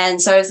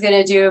 And so I was going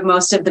to do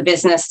most of the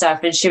business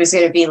stuff and she was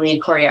going to be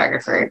lead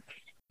choreographer.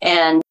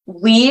 And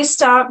we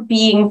stopped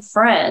being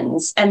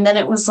friends. And then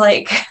it was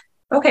like,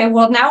 okay,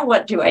 well, now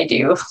what do I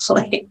do?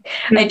 Like,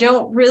 I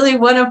don't really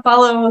want to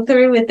follow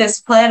through with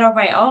this plan on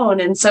my own.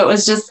 And so it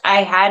was just,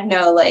 I had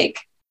no like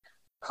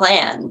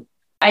plan.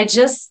 I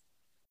just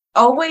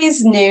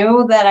always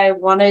knew that I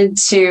wanted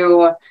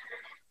to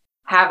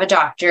have a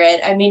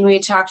doctorate. I mean, we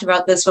talked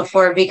about this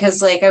before because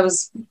like I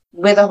was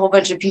with a whole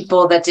bunch of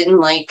people that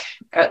didn't like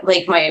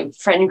my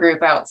friend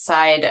group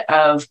outside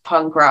of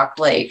punk rock,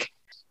 like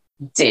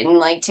didn't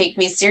like take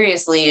me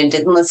seriously and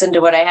didn't listen to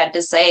what I had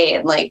to say.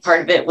 And like part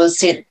of it was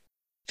to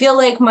feel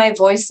like my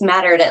voice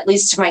mattered, at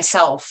least to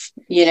myself,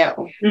 you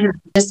know.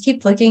 Just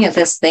keep looking at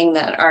this thing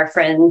that our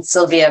friend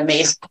Sylvia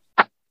made.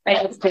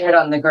 I just threw it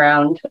on the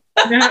ground.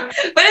 But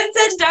it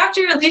said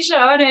Dr. Alicia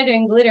on it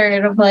in glitter.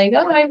 And I'm like,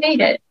 oh, I made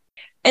it.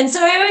 And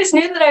so I always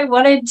knew that I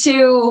wanted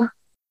to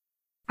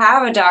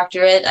have a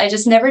doctorate. I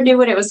just never knew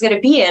what it was going to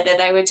be in. And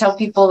I would tell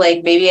people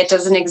like, maybe it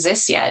doesn't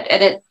exist yet.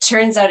 And it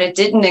turns out it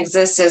didn't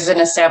exist as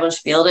an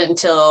established field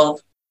until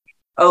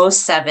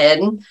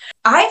 2007.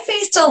 I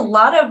faced a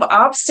lot of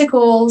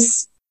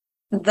obstacles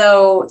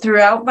though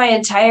throughout my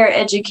entire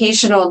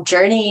educational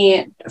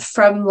journey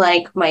from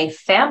like my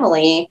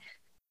family,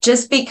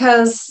 just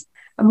because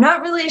I'm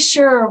not really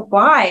sure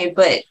why,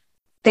 but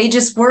they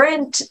just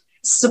weren't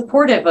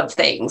supportive of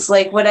things.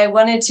 Like when I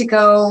wanted to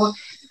go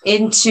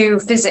into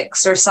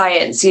physics or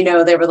science, you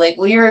know, they were like,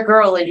 well, you're a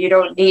girl and you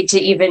don't need to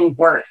even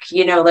work,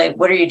 you know, like,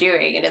 what are you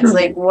doing? And it's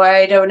like,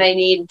 why don't I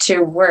need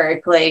to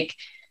work? Like,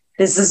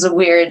 this is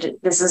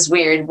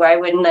weird. Why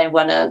wouldn't I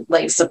want to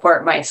like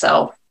support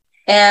myself?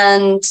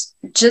 And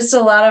just a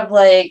lot of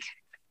like,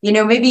 you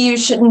know, maybe you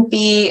shouldn't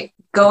be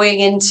going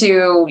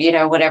into, you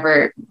know,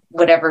 whatever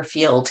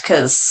field,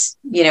 because,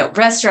 you know,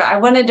 I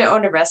wanted to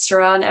own a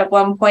restaurant at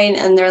one point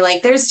and they're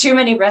like, there's too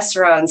many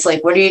restaurants,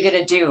 like what are you going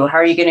to do, how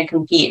are you going to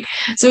compete?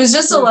 So it was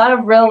just a lot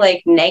of real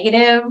like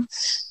negative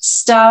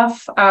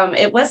stuff.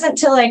 It wasn't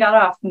till I got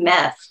off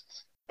meth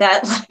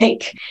that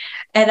like,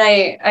 and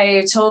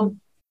I told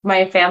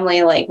my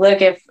family like,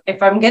 look,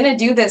 if I'm going to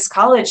do this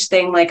college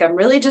thing, like I'm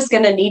really just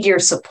going to need your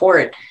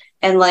support,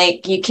 and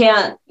like you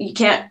can't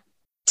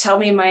tell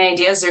me my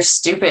ideas are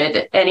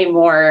stupid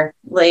anymore.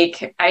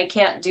 Like I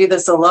can't do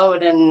this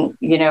alone. And,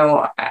 you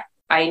know,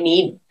 I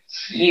need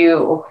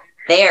you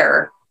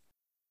there,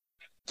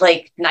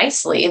 like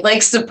nicely,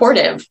 like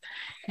supportive.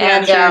 Yeah,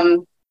 and,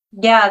 sure.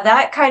 Yeah,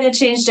 that kind of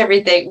changed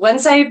everything.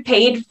 Once I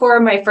paid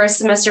for my first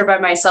semester by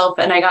myself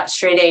and I got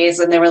straight A's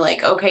and they were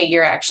like, okay,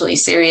 you're actually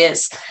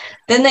serious.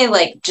 Then they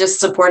like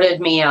just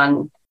supported me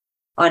on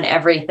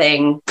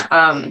everything.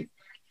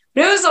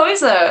 But it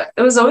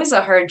was always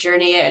a hard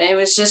journey, and it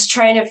was just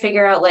trying to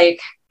figure out like,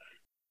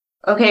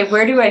 okay,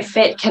 where do I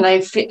fit?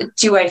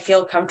 Do I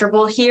feel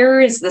comfortable here?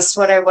 Is this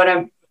what I want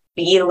to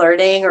be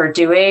learning or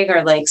doing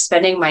or like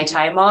spending my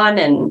time on?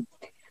 And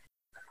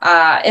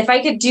if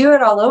I could do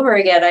it all over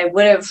again, I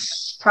would have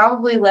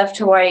probably left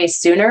Hawaii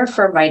sooner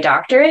for my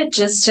doctorate,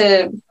 just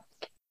to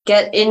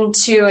get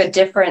into a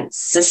different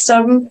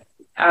system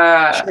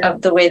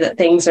of the way that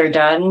things are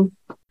done.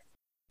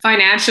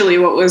 Financially,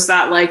 what was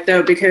that like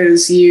though?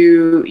 Because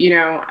you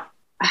know,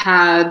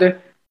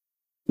 had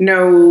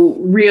no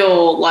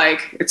real,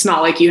 like, it's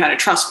not like you had a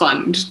trust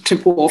fund to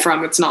pull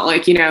from. It's not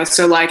like, you know,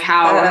 so like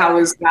how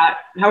was that?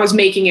 How was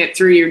making it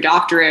through your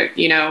doctorate,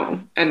 you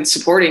know, and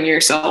supporting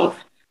yourself?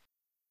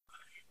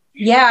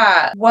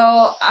 Yeah,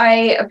 well,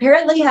 I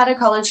apparently had a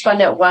college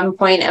fund at one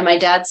point and my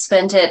dad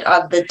spent it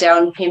on the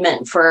down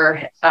payment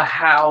for a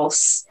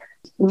house.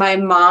 My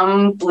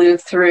mom blew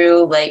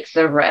through like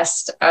the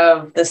rest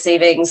of the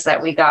savings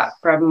that we got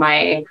from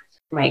my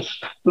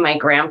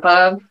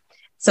grandpa.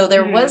 So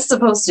there was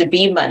supposed to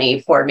be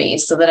money for me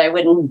so that I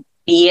wouldn't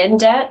be in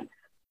debt.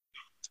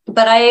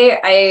 But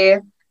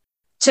I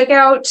took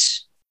out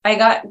I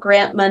got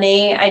grant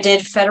money. I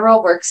did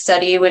federal work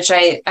study, which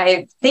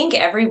I think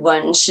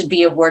everyone should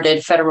be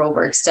awarded federal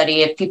work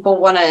study. If people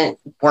want to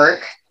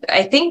work,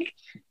 I think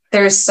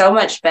there's so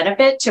much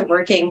benefit to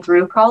working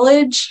through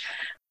college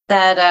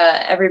that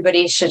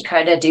everybody should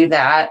kind of do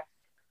that.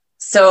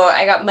 So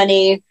I got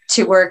money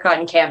to work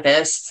on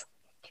campus.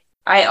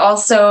 I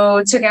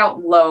also took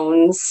out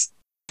loans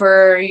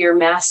for your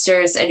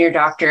master's and your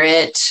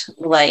doctorate.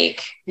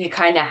 Like, you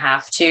kind of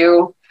have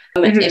to.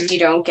 If you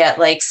don't get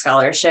like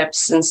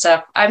scholarships and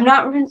stuff. I'm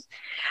not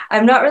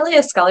really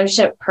a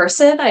scholarship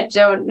person. I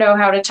don't know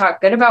how to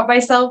talk good about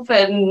myself,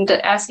 and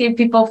asking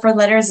people for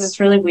letters is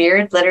really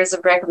weird, letters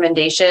of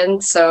recommendation.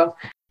 So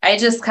I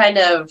just kind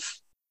of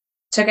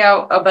took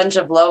out a bunch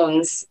of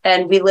loans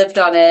and we lived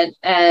on it,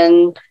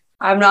 and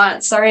I'm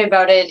not sorry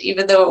about it,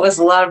 even though it was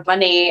a lot of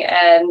money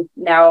and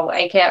now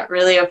I can't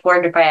really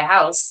afford to buy a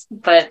house,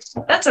 but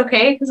that's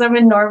okay because I'm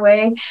in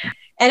Norway.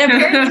 And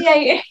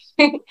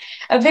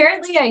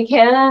apparently I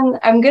can.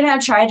 I'm going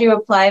to try to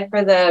apply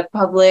for the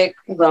public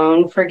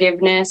loan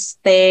forgiveness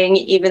thing,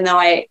 even though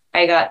I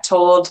got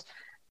told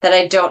that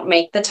I don't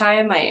make the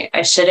time.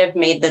 I should have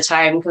made the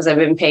time because I've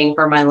been paying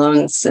for my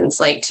loans since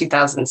like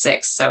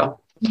 2006.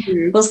 So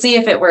we'll see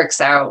if it works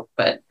out.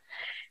 But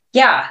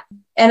yeah.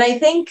 And I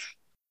think,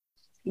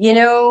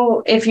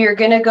 if you're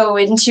going to go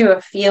into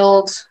a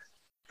field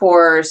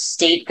for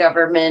state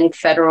government,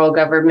 federal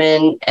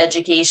government,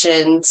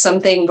 education,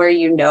 something where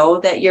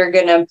that you're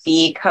going to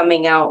be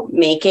coming out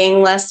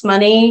making less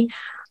money,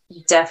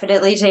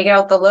 definitely take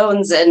out the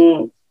loans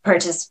and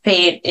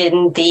participate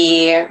in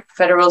the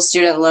federal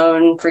student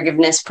loan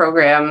forgiveness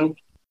program,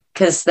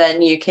 because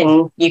then you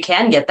can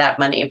get that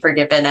money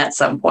forgiven at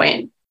some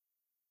point.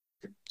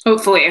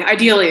 Hopefully,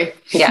 ideally.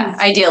 Yeah,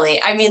 ideally.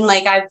 I mean,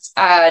 like,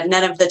 I've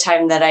none of the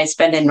time that I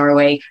spend in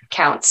Norway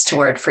counts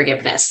toward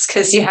forgiveness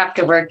because you have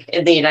to work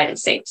in the United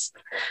States.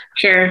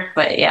 Sure.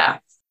 But yeah.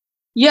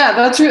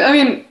 Yeah,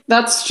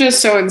 that's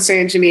just so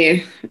insane to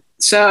me.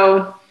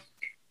 So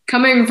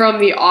coming from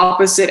the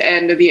opposite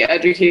end of the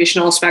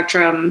educational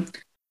spectrum,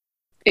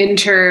 in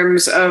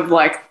terms of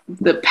like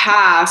the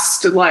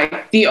past,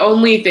 like the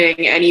only thing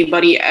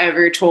anybody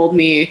ever told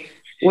me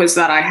was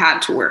that I had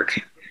to work.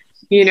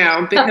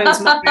 Because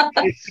my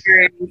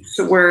parents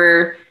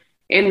were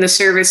in the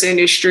service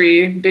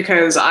industry,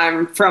 because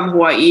I'm from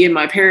Hawaii and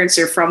my parents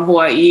are from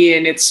Hawaii,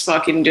 and it's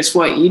fucking just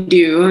what you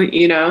do,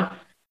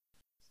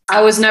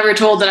 I was never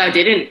told that I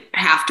didn't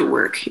have to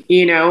work,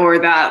 or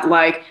that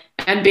like,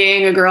 and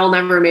being a girl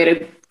never made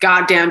a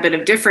goddamn bit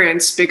of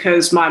difference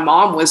because my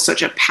mom was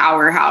such a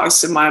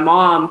powerhouse, and my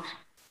mom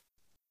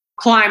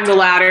climbed the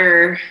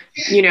ladder,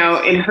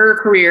 in her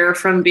career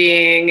from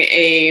being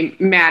a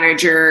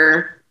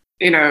manager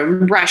in a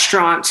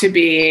restaurant to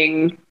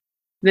being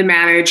the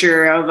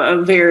manager of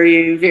a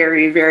very,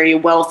 very, very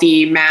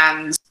wealthy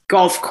man's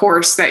golf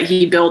course that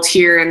he built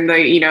here. And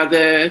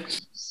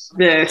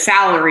the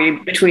salary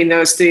between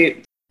those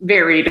two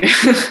varied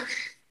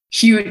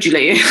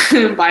hugely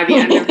by the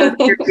end of the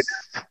year.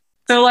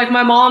 So like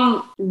my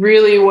mom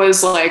really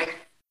was like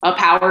a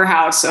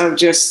powerhouse of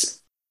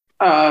just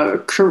a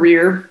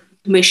career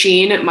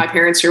machine. My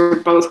parents are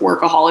both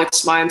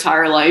workaholics my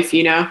entire life,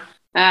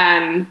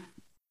 and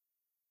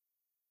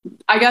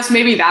I guess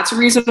maybe that's a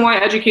reason why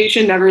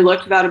education never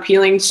looked that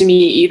appealing to me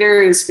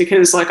either, is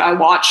because like I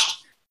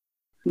watched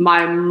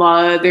my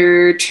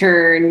mother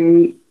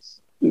turn,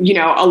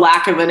 a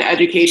lack of an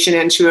education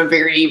into a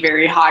very,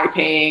 very high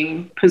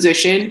paying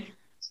position.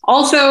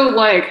 Also,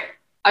 like,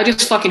 I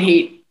just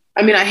fucking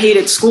I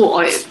hated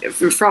school.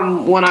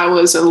 From when I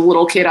was a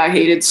little kid, I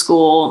hated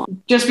school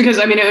just because,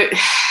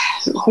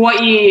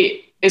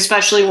 Hawaii,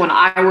 especially when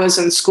I was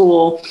in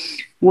school,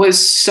 was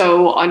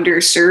so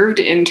underserved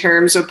in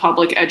terms of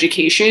public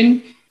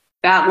education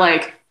that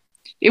like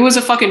it was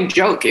a fucking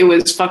joke. It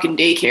was fucking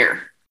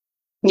daycare.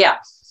 Yeah.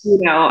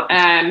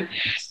 And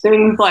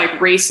things like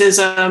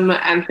racism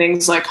and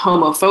things like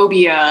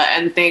homophobia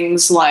and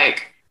things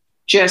like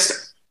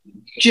just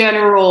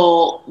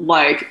general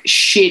like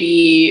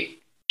shitty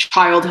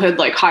childhood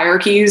like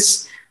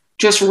hierarchies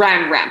just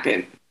ran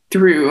rampant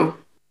through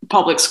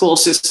public school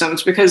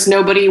systems because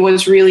nobody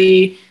was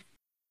really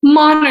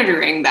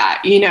monitoring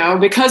that,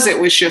 because it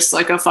was just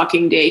like a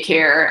fucking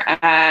daycare.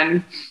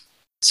 And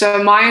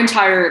so my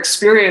entire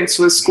experience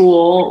with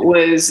school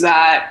was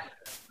that,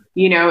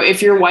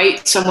 if you're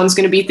white, someone's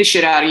going to beat the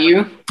shit out of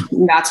you.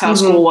 And that's how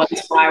school was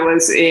when I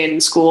was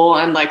in school.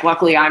 And like,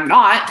 luckily I'm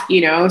not,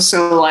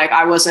 so like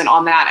I wasn't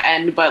on that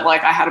end, but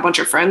like I had a bunch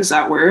of friends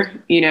that were,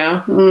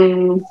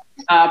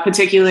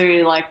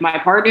 particularly like my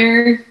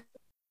partner.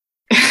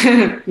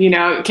 Can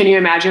you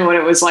imagine what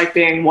it was like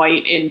being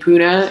white in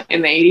Pune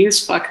in the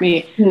 80s? Fuck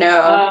me.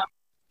 No.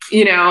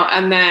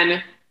 And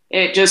then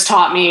it just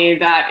taught me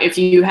that if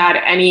you had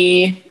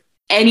any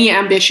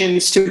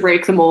ambitions to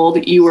break the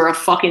mold, you were a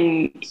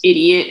fucking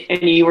idiot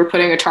and you were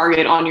putting a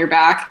target on your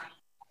back.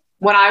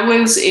 When I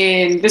was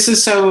this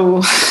is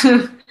so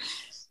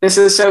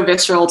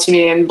visceral to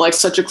me and like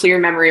such a clear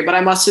memory, but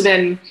I must have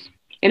been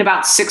in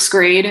about 6th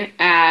grade,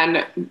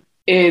 and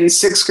in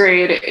 6th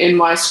grade in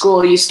my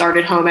school, you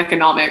started home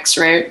economics,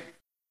 right?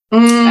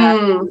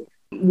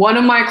 One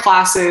of my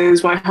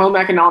classes, my home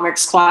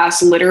economics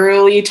class,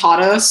 literally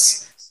taught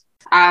us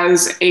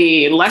as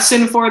a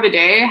lesson for the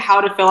day how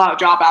to fill out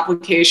job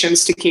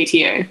applications to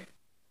KTA.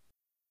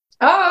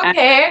 Oh,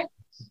 okay. And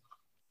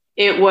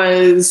it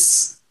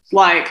was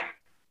like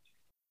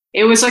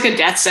a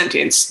death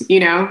sentence,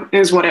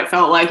 is what it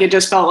felt like. It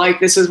just felt like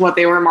this is what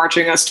they were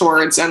marching us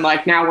towards. And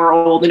like, now we're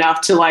old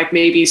enough to like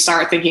maybe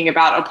start thinking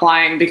about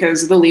applying,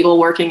 because the legal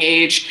working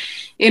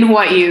age in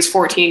Hawaii is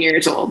 14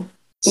 years old.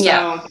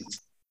 So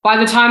by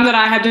the time that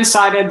I had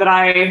decided that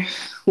I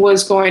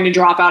was going to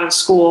drop out of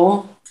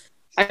school,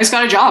 I just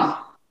got a job.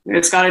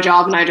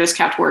 And I just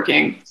kept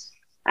working.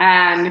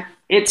 And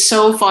it's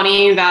so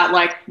funny that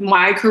like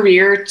my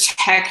career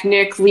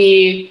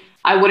technically,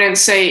 I wouldn't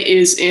say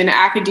is in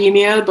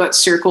academia, but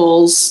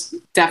circles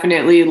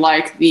definitely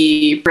like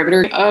the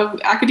perimeter of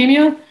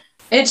academia.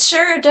 It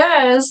sure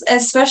does,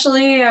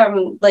 especially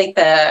like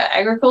the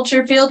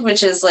agriculture field,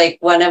 which is like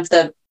one of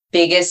the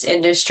biggest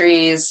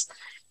industries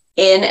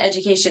in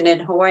education in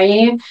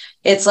Hawaii.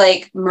 It's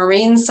like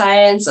marine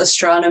science,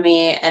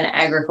 astronomy, and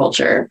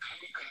agriculture.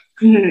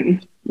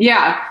 Mm-hmm.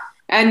 Yeah.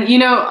 And,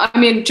 I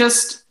mean,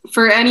 just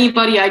for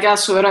anybody, I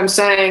guess what I'm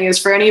saying is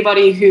for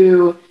anybody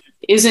who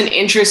isn't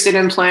interested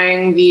in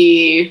playing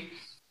the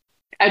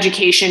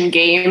education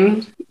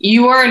game,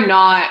 you are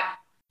not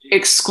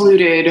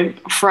excluded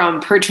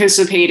from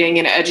participating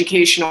in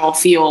educational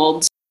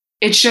fields.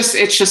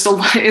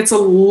 It's a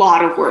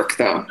lot of work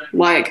though.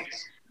 Like,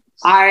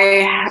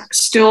 I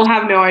still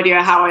have no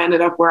idea how I ended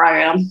up where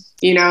I am.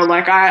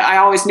 Like I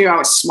always knew I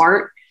was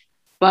smart,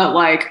 but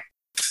like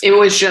it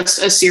was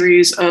just a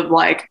series of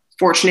like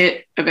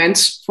fortunate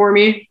events for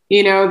me,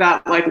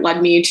 that like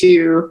led me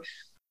to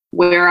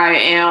where I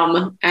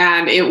am.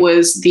 And it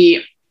was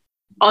the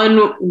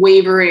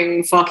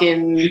unwavering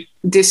fucking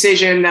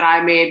decision that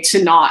I made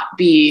to not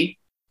be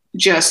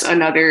just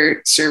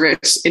another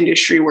service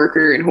industry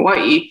worker in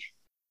Hawaii.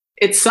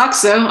 It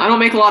sucks though. I don't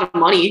make a lot of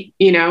money,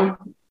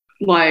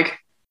 like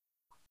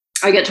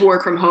I get to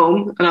work from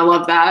home and I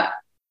love that.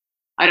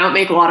 I don't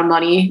make a lot of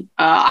money.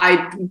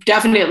 I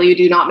definitely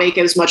do not make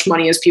as much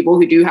money as people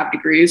who do have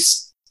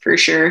degrees, for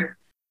sure,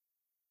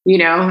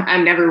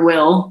 and never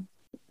will.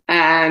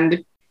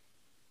 And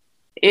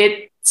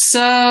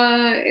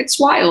it's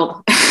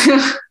wild.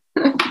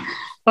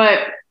 But,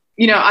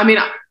 I mean,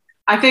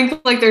 I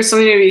think like there's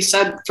something to be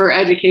said for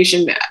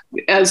education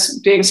as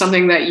being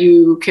something that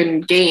you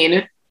can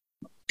gain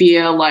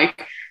via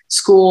like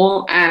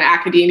school and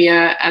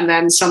academia, and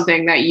then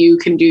something that you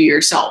can do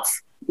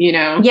yourself,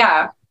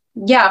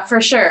 Yeah, for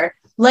sure.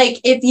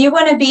 Like if you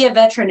want to be a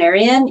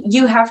veterinarian,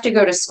 you have to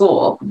go to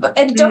school.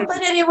 And don't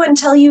let anyone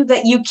tell you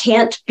that you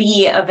can't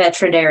be a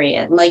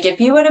veterinarian. Like if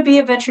you want to be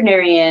a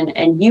veterinarian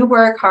and you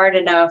work hard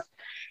enough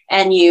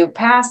and you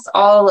pass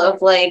all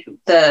of like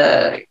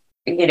the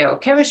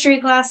chemistry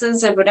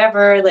classes and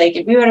whatever, like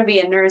if you want to be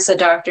a nurse, a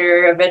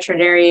doctor, a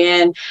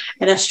veterinarian,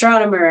 an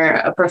astronomer,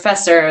 a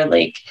professor,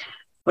 like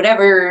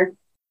whatever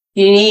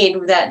you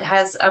need that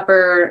has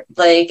upper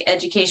like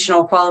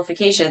educational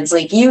qualifications,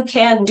 like you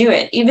can do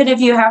it, even if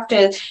you have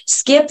to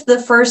skip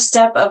the first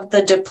step of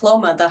the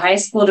diploma, the high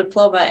school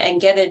diploma, and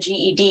get a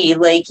GED.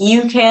 Like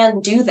you can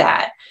do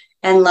that.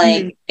 And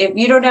like if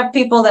you don't have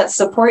people that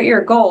support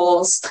your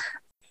goals,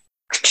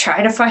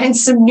 try to find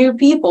some new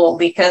people,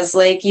 because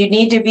like you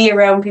need to be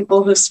around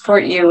people who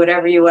support you,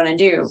 whatever you want to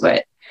do.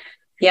 But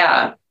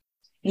yeah,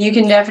 you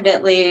can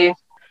definitely,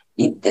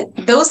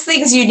 those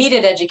things you need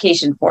an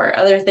education for.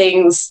 Other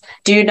things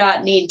do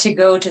not need to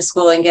go to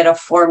school and get a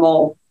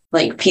formal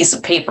like piece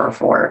of paper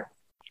for.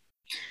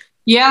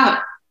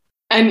 Yeah.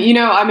 And,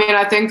 I mean,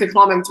 I think the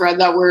common thread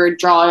that we're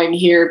drawing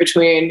here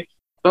between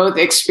both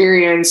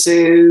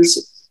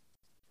experiences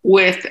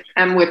with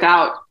and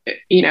without,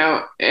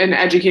 an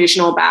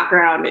educational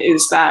background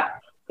is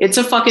that it's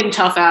a fucking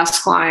tough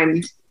ass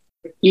climb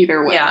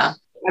either way. Yeah.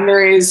 And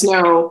there is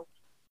no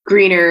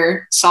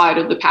greener side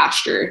of the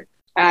pasture.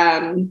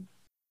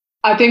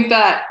 I think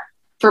that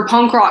for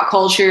punk rock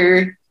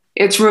culture,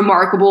 it's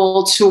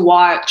remarkable to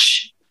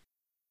watch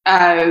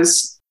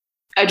as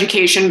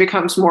education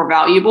becomes more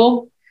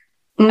valuable.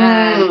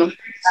 And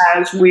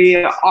as we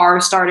are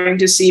starting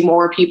to see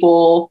more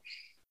people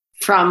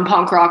from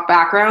punk rock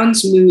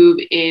backgrounds move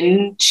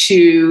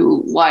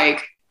into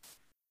like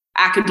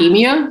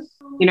academia,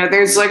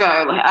 there's like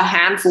a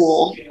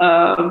handful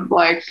of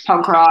like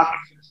punk rock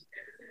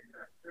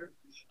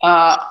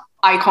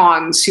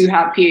icons who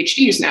have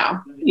PhDs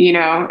now,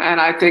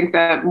 and I think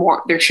that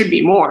there should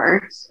be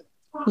more.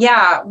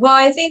 Yeah. Well,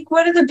 I think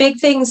one of the big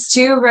things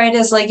too, right,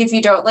 is like if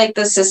you don't like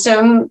the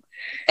system,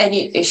 and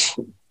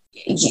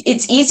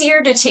it's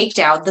easier to take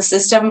down the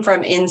system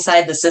from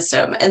inside the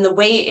system. And the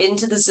way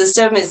into the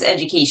system is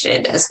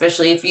education,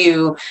 especially if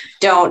you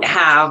don't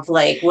have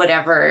like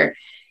whatever,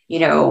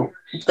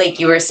 like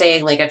you were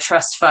saying, like a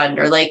trust fund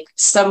or like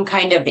some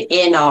kind of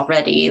in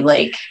already.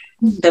 Like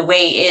the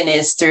way in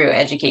is through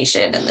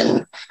education, and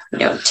then,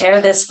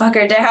 tear this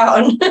fucker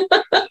down.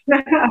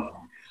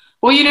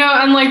 Well,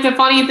 and like the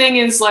funny thing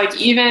is like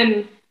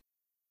even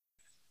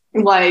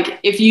like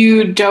if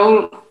you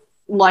don't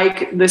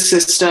like the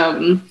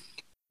system,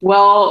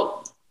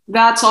 well,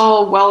 that's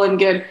all well and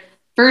good.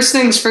 First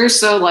things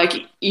first though,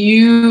 like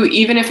you,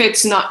 even if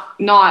it's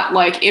not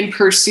like in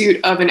pursuit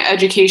of an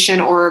education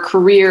or a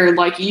career,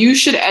 like you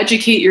should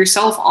educate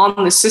yourself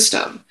on the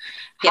system,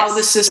 how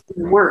the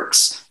system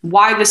works,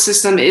 why the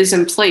system is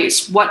in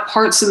place, what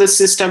parts of the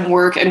system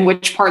work and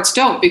which parts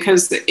don't,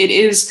 because it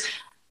is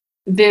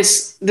the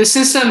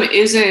system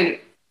isn't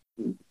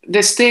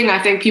this thing I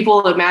think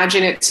people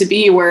imagine it to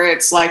be, where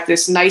it's like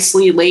this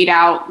nicely laid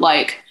out,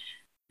 like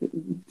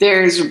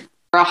there's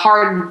a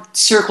hard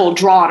circle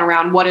drawn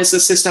around what is the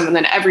system and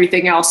then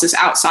everything else is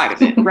outside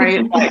of it,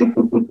 right? Like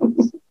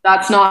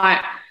that's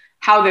not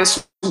how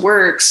this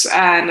works.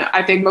 And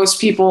I think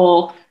most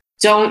people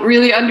don't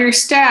really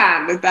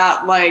understand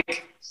that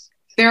like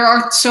there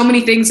are so many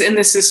things in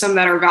the system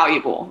that are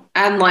valuable.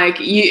 And like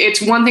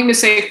it's one thing to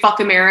say fuck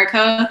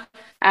America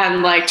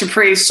and like to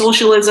praise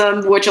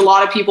socialism, which a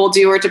lot of people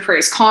do, or to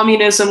praise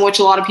communism, which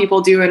a lot of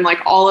people do, and like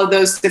all of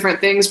those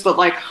different things. But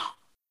like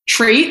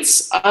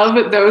traits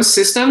of those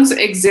systems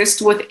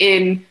exist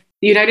within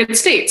the United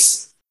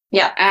States.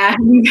 Yeah.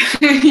 And,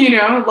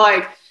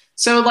 like,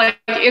 so like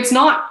it's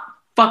not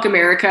fuck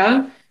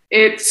America,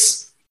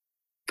 it's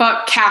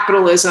fuck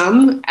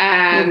capitalism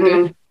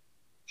and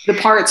the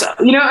parts,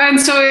 and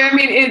so, I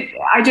mean,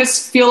 I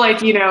just feel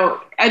like,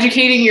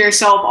 educating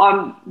yourself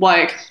on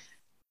like,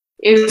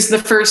 is the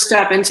first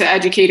step into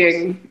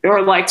educating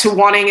or like to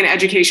wanting an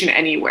education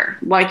anywhere.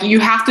 Like you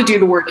have to do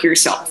the work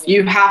yourself.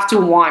 You have to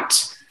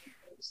want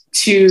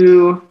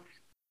to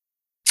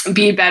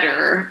be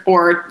better,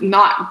 or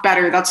not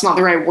better. That's not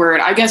the right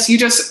word. I guess you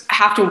just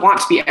have to want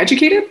to be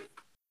educated.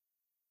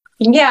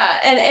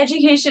 Yeah. And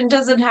education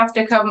doesn't have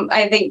to come,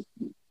 I think,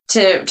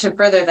 to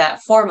further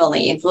that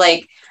formally.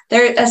 Like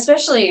there,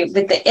 especially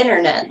with the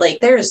internet, like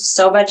there's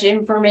so much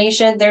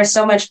information, there's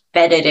so much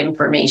vetted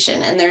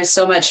information, and there's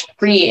so much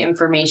free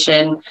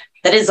information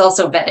that is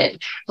also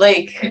vetted,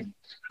 like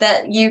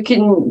that you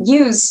can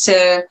use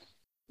to,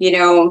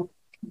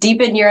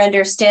 deepen your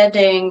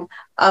understanding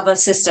of a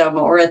system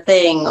or a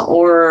thing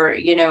or,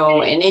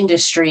 an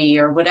industry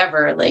or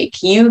whatever.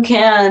 Like you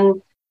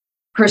can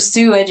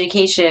pursue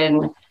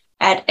education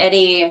at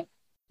any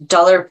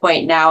dollar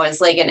point now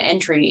as an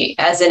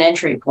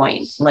entry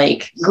point.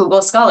 Like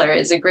Google Scholar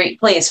is a great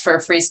place for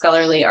free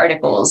scholarly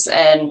articles,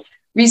 and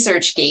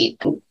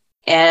ResearchGate.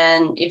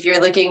 And if you're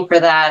looking for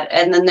that,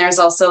 and then there's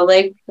also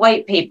like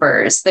white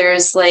papers,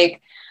 there's like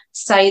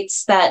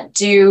sites that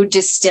do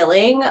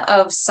distilling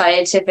of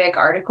scientific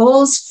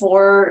articles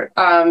for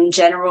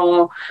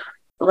general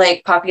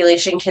like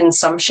population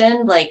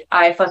consumption. Like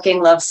I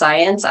fucking love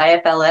science.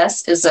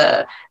 IFLS is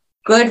a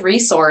good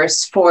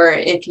resource for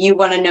if you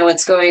want to know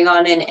what's going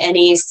on in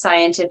any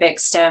scientific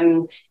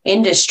STEM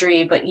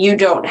industry, but you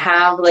don't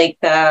have like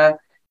the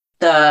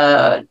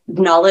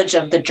knowledge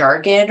of the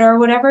jargon or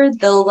whatever.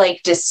 They'll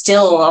like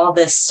distill all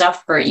this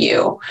stuff for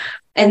you,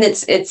 and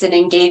it's an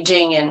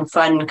engaging and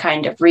fun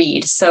kind of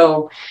read.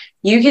 So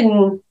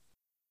you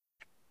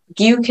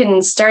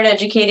can start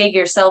educating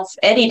yourself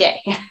any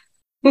day.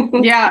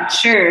 Yeah,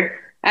 sure.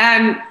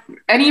 And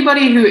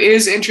anybody who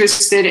is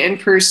interested in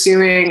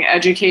pursuing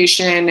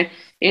education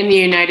in the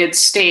United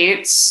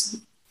States,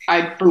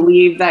 I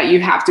believe that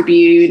you have to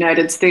be a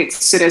United States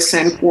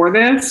citizen for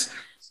this.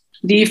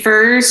 The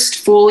first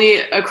fully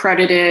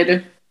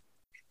accredited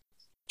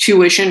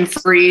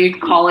tuition-free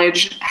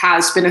college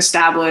has been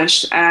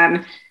established,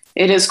 and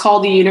it is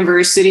called the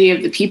University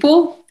of the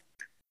People.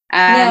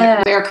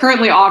 And they're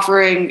currently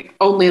offering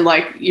only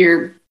like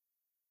your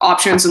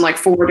options in like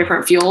 4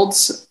 different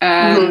fields,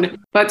 and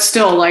but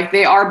still like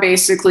they are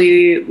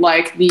basically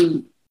like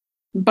the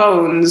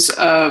bones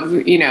of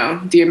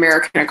the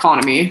American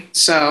economy.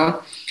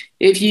 So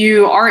if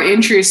you are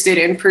interested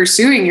in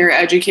pursuing your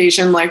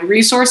education, like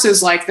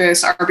resources like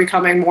this are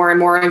becoming more and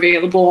more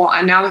available,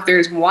 and now that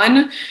there's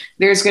one,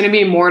 there's going to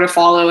be more to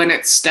follow in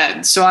its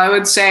stead. So I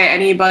would say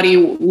anybody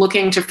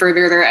looking to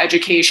further their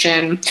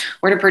education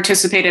or to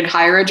participate in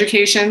higher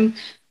education,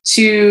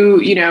 to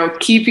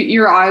keep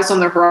your eyes on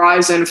the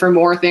horizon for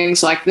more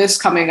things like this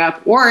coming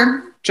up,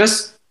 or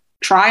just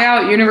try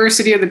out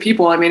University of the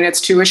People. I mean, it's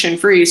tuition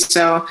free,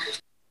 so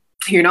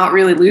you're not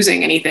really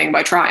losing anything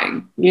by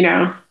trying.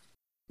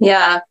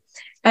 Yeah,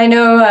 I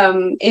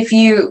know. If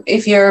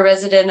you're a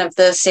resident of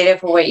the state of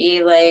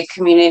Hawaii, like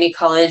community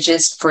college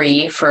is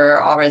free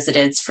for all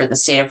residents for the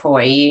state of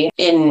Hawaii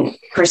in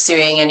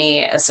pursuing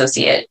any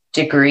associate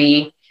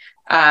degree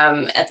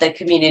at the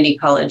community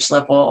college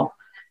level.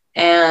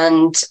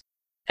 And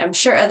I'm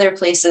sure other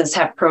places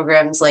have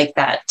programs like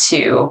that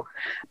too.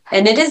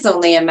 And it is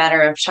only a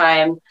matter of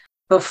time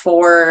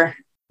before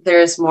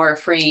there's more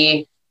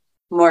free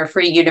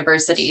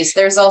universities.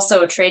 There's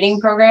also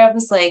training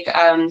programs like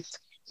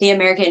the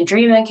American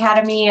Dream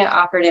Academy,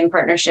 offered in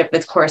partnership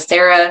with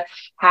Coursera,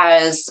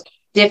 has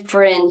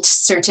different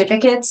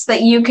certificates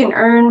that you can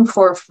earn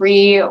for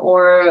free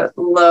or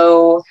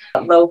low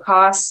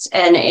cost.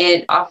 And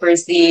it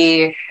offers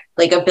the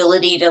like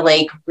ability to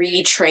like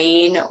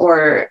retrain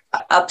or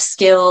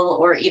upskill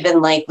or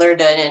even like learn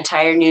an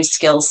entire new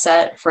skill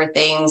set for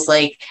things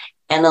like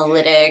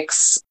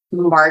analytics,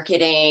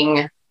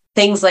 marketing,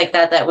 things like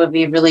that, that would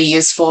be really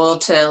useful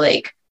to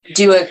like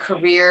do a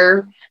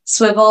career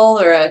swivel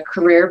or a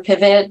career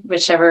pivot,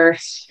 whichever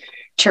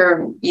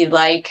term you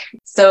like.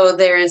 So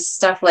there's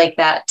stuff like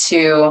that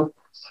too.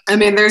 I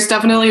mean, there's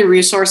definitely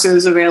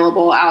resources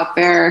available out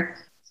there.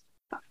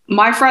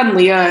 My friend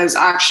Leah is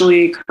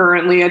actually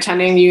currently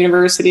attending the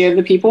University of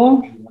the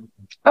People.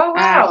 Oh,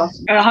 wow.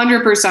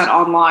 100%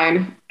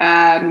 online.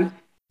 And,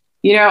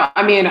 you know,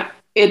 I mean,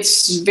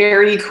 it's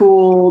very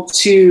cool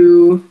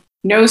to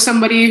know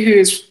somebody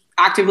who's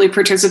actively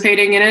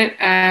participating in it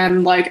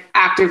and like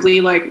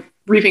actively like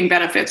reaping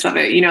benefits of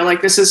it. You know,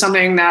 like this is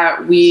something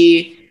that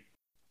we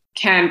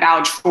can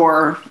vouch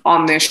for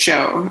on this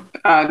show,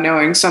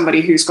 knowing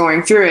somebody who's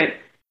going through it.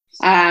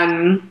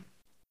 And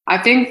I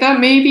think that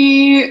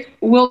maybe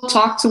we'll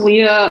talk to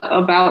Leah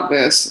about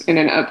this in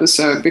an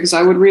episode because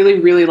I would really,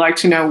 really like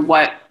to know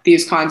what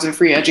these kinds of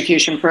free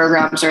education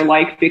programs are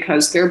like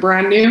because they're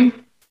brand new.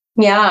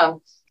 Yeah.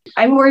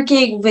 I'm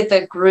working with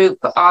a group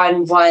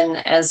on one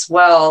as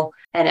well,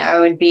 and I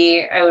would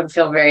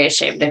feel very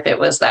ashamed if it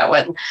was that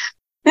one.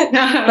 But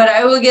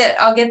I'll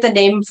get the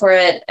name for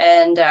it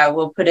and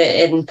we'll put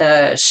it in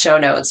the show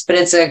notes. But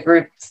it's a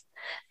group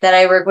that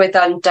I work with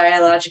on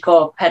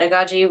dialogical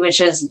pedagogy,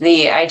 which is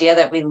the idea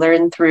that we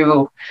learn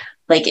through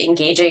like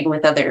engaging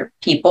with other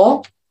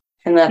people.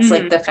 And that's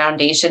like the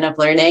foundation of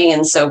learning.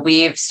 And so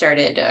we've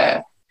started,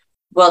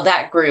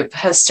 that group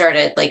has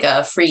started like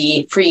a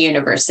free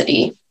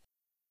university.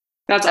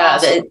 That's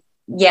awesome.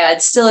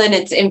 It's still in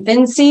its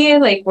infancy.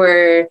 Like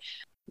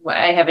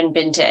I haven't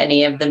been to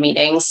any of the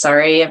meetings.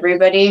 Sorry,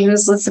 everybody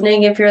who's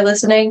listening, if you're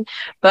listening.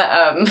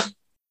 But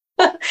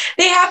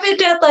they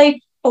happened at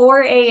like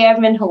 4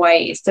 a.m. in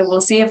Hawaii. So we'll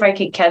see if I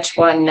can catch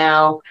one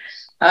now.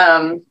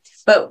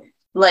 But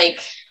like,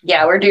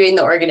 yeah, we're doing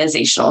the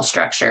organizational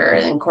structure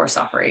and course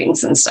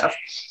offerings and stuff.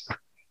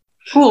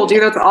 Cool,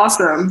 dude. That's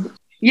awesome.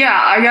 Yeah,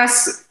 I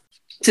guess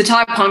to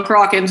tie punk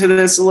rock into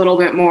this a little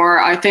bit more,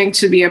 I think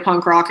to be a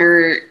punk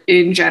rocker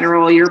in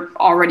general, you're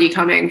already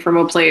coming from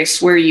a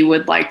place where you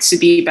would like to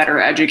be better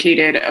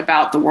educated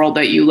about the world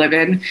that you live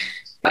in.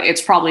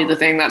 It's probably the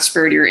thing that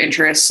spurred your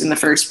interest in the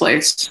first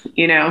place,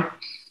 you know?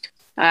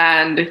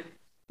 And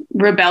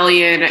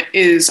rebellion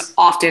is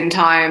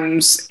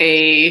oftentimes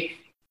a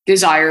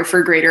desire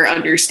for greater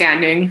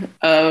understanding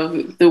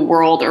of the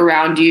world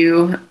around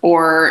you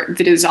or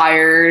the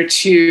desire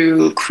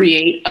to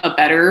create a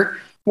better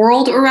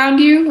world around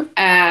you.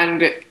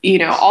 And, you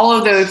know, all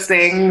of those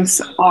things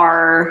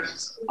are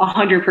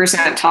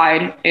 100%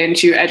 tied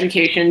into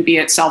education, be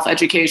it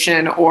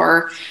self-education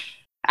or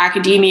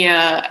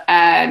academia.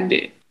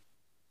 And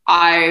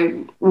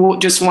I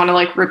just want to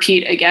like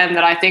repeat again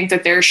that I think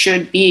that there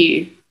should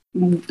be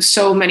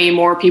so many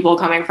more people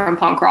coming from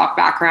punk rock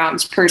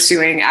backgrounds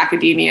pursuing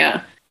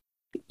academia.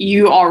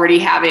 You already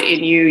have it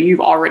in you.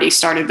 You've already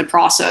started the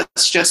process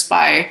just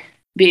by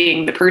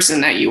being the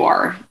person that you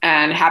are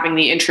and having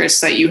the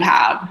interests that you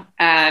have.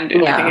 And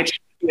I think it's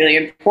really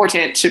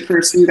important to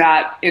pursue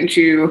that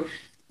into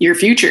your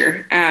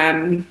future.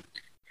 And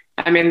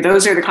I mean,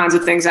 those are the kinds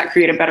of things that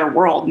create a better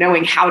world.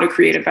 Knowing how to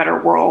create a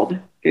better world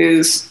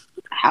is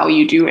how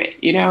you do it,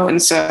 you know?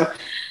 And so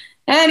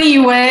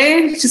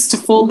anyway, just to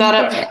fold that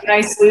up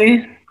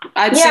nicely,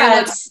 I'd say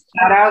let's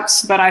shout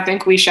outs, but I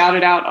think we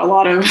shouted out a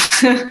lot of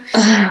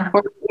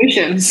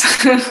organizations.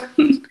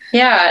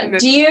 Yeah.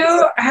 Do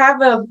you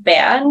have a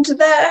band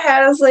that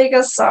has like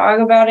a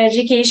song about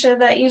education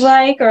that you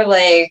like? Or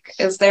like,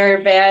 is there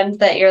a band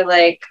that you're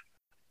like,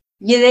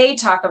 yeah, they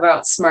talk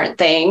about smart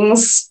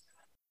things?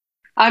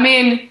 I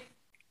mean,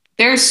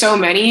 there's so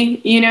many,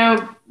 you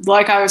know,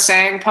 like I was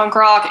saying, punk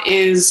rock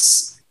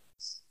is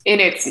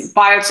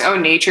by its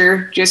own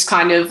nature, just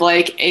kind of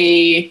like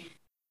a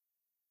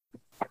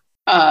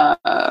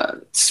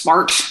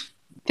smart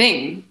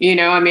thing, you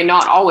know? I mean,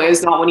 not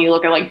always, not when you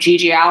look at like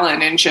Gigi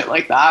Allen and shit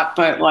like that,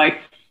 but like,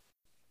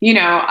 you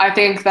know, I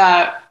think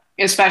that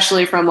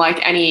especially from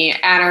like any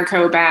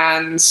anarcho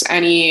bands,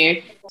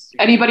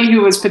 anybody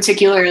who was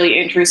particularly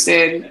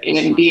interested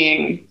in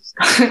being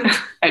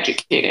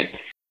educated,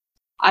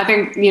 I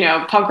think, you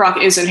know, punk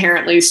rock is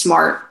inherently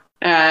smart.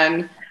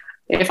 And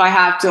if I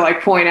have to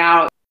like point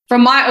out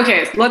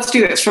let's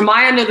do this. From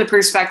my end of the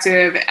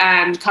perspective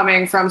and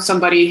coming from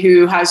somebody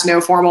who has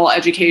no formal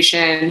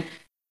education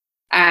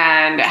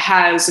and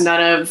has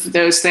none of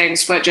those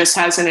things, but just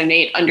has an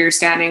innate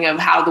understanding of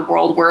how the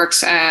world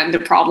works and the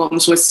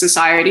problems with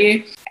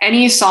society,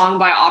 any song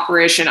by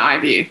Operation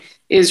Ivy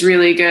is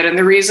really good. And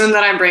the reason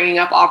that I'm bringing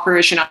up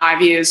Operation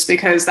Ivy is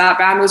because that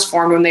band was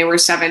formed when they were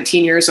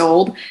 17 years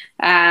old.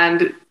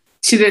 And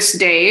to this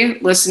day,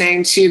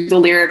 listening to the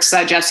lyrics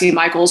that Jesse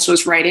Michaels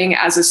was writing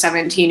as a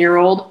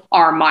 17-year-old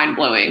are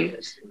mind-blowing.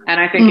 And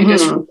I think it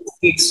just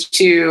speaks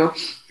to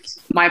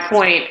my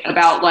point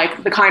about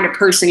like the kind of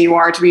person you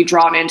are to be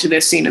drawn into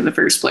this scene in the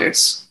first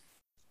place.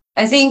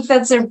 I think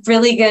that's a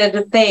really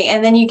good thing.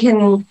 And then you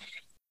can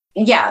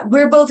yeah,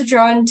 we're both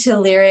drawn to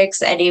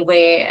lyrics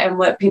anyway, and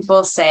what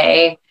people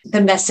say,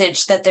 the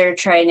message that they're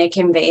trying to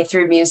convey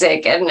through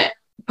music. And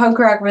punk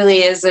rock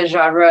really is a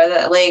genre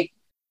that like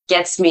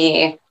gets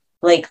me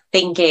like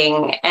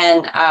thinking.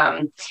 And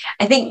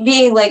I think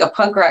being like a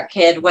punk rock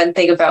kid, one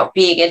thing about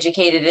being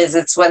educated is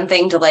it's one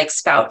thing to like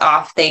spout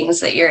off things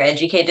that you're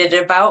educated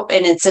about,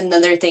 and it's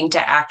another thing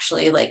to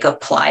actually like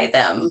apply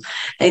them.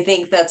 I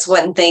think that's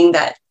one thing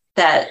that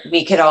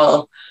we could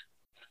all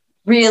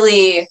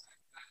really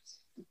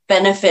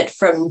benefit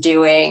from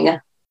doing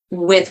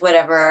with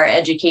whatever our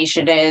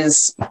education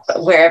is,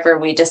 wherever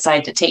we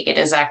decide to take it,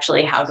 is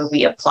actually how do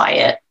we apply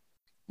it.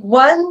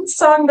 One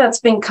song that's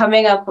been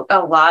coming up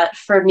a lot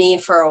for me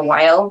for a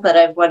while that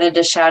I've wanted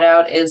to shout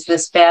out is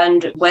this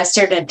band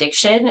Western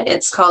Addiction.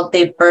 It's called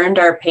They Burned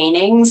Our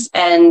Paintings,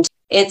 and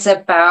it's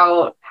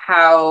about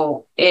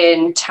how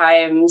in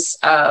times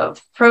of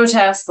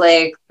protest,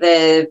 like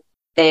whoever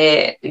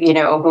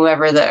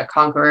the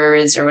conqueror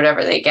is or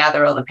whatever, they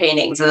gather all the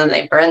paintings and then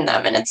they burn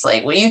them. And it's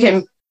like, well, you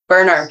can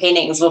burn our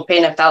paintings, we'll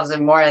paint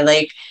 1,000 more.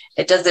 Like,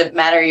 it doesn't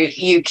matter.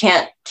 You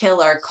can't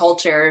kill our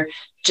culture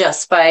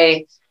just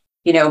by,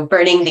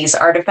 burning these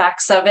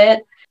artifacts of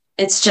it.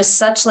 It's just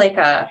such like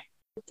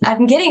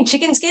I'm getting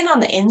chicken skin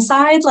on the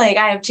inside. Like,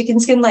 I have chicken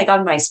skin like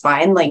on my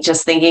spine, like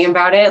just thinking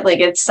about it. Like,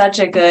 it's such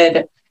a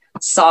good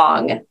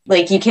song.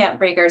 Like, you can't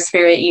break our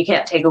spirit. You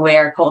can't take away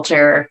our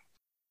culture.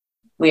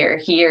 We're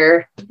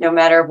here no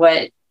matter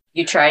what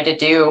you try to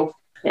do.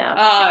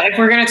 Yeah. If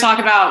we're going to talk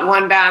about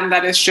one band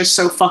that is just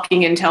so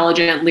fucking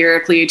intelligent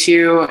lyrically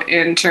too,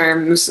 in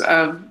terms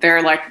of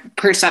their like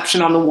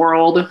perception on the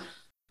world,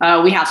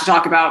 we have to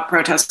talk about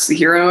Protest the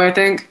Hero, I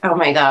think. Oh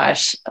my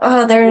gosh.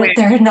 Oh,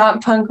 they're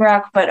not punk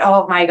rock, but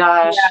oh my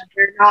gosh. Yeah,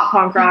 they're not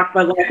punk rock,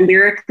 but like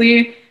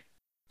lyrically,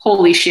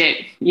 holy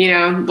shit.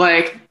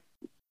 Like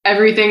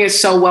everything is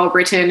so well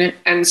written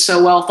and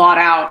so well thought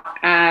out,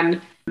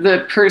 and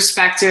the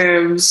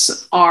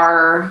perspectives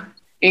are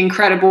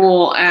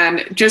incredible,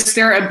 and just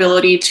their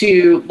ability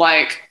to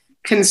like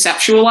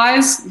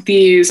conceptualize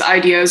these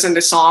ideas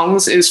into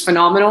songs is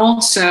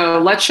phenomenal.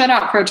 So let's shout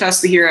out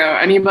Protest the Hero.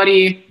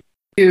 Anybody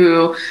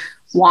who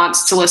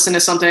wants to listen to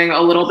something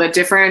a little bit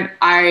different,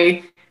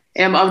 I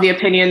am of the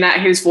opinion that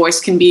his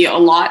voice can be a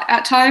lot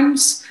at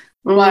times,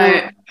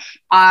 but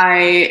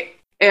I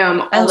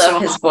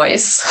love his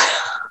voice.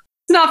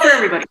 It's not for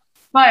everybody.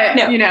 But,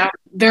 no.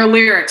 Their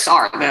lyrics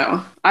are,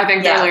 though. I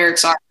think their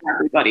lyrics are for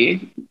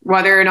everybody.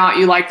 Whether or not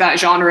you like that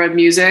genre of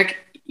music,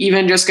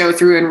 even just go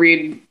through and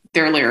read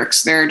their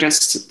lyrics. They're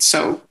just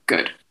so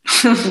good.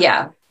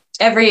 Yeah.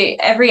 Every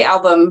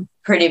album,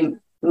 pretty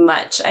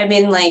much. I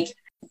mean, like,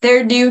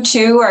 their new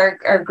two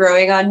are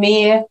growing on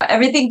me.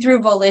 Everything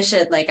through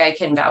Volition, like, I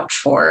can vouch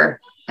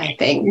for, I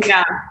think.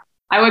 Yeah.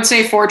 I would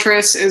say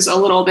Fortress is a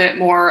little bit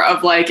more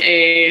of, like,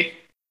 a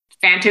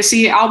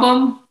fantasy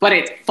album, but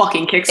it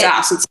fucking kicks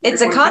ass.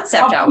 It's a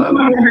concept album.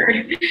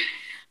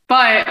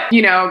 But,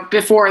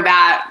 before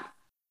that,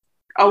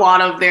 a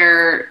lot of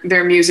their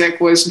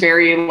music was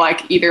very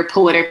like either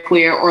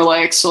politically or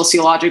like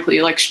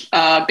sociologically like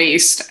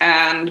based,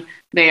 and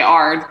they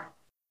are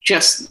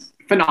just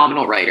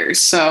phenomenal writers.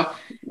 So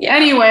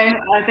anyway,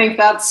 I think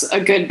that's a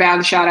good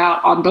band shout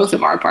out on both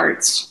of our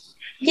parts.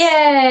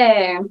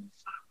 Yay.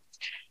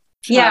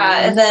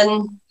 Yeah. And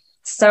then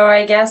so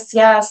I guess,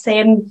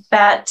 same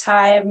bat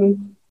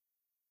time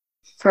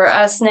for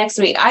us next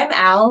week. I'm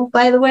Al,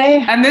 by the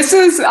way. And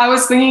I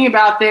was thinking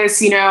about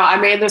this, I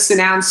made this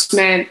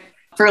announcement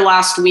for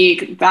last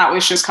week that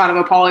was just kind of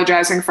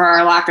apologizing for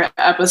our lack of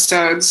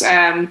episodes.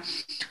 And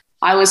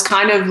I was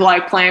kind of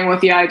like playing with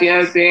the idea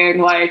of being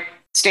like,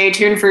 stay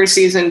tuned for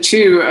season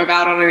 2 of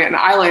Out on an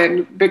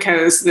Island,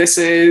 because this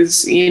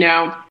is,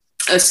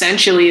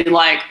 essentially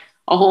like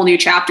a whole new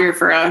chapter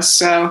for us.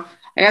 So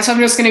I guess I'm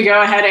just going to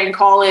go ahead and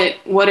call it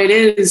what it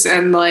is,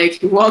 and like,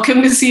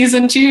 welcome to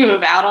season 2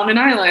 of Out on an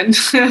Island.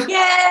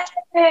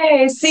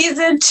 Yay!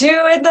 Season 2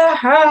 in the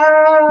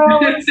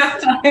house.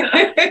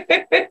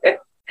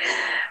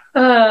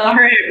 All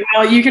right.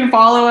 Well, you can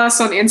follow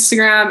us on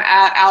Instagram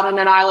at Out on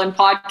an Island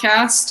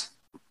Podcast.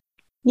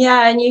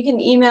 Yeah, and you can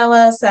email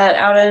us at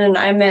out on an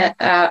island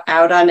at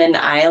out on an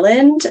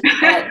island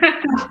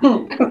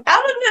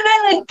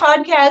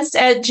podcast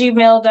at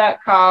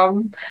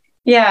gmail.com.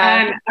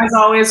 Yeah. And as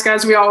always,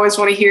 guys, we always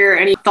want to hear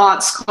any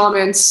thoughts,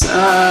 comments.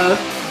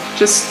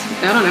 Just,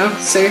 I don't know,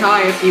 say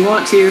hi if you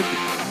want to.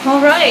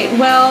 All right.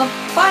 Well,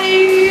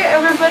 bye,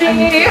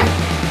 everybody.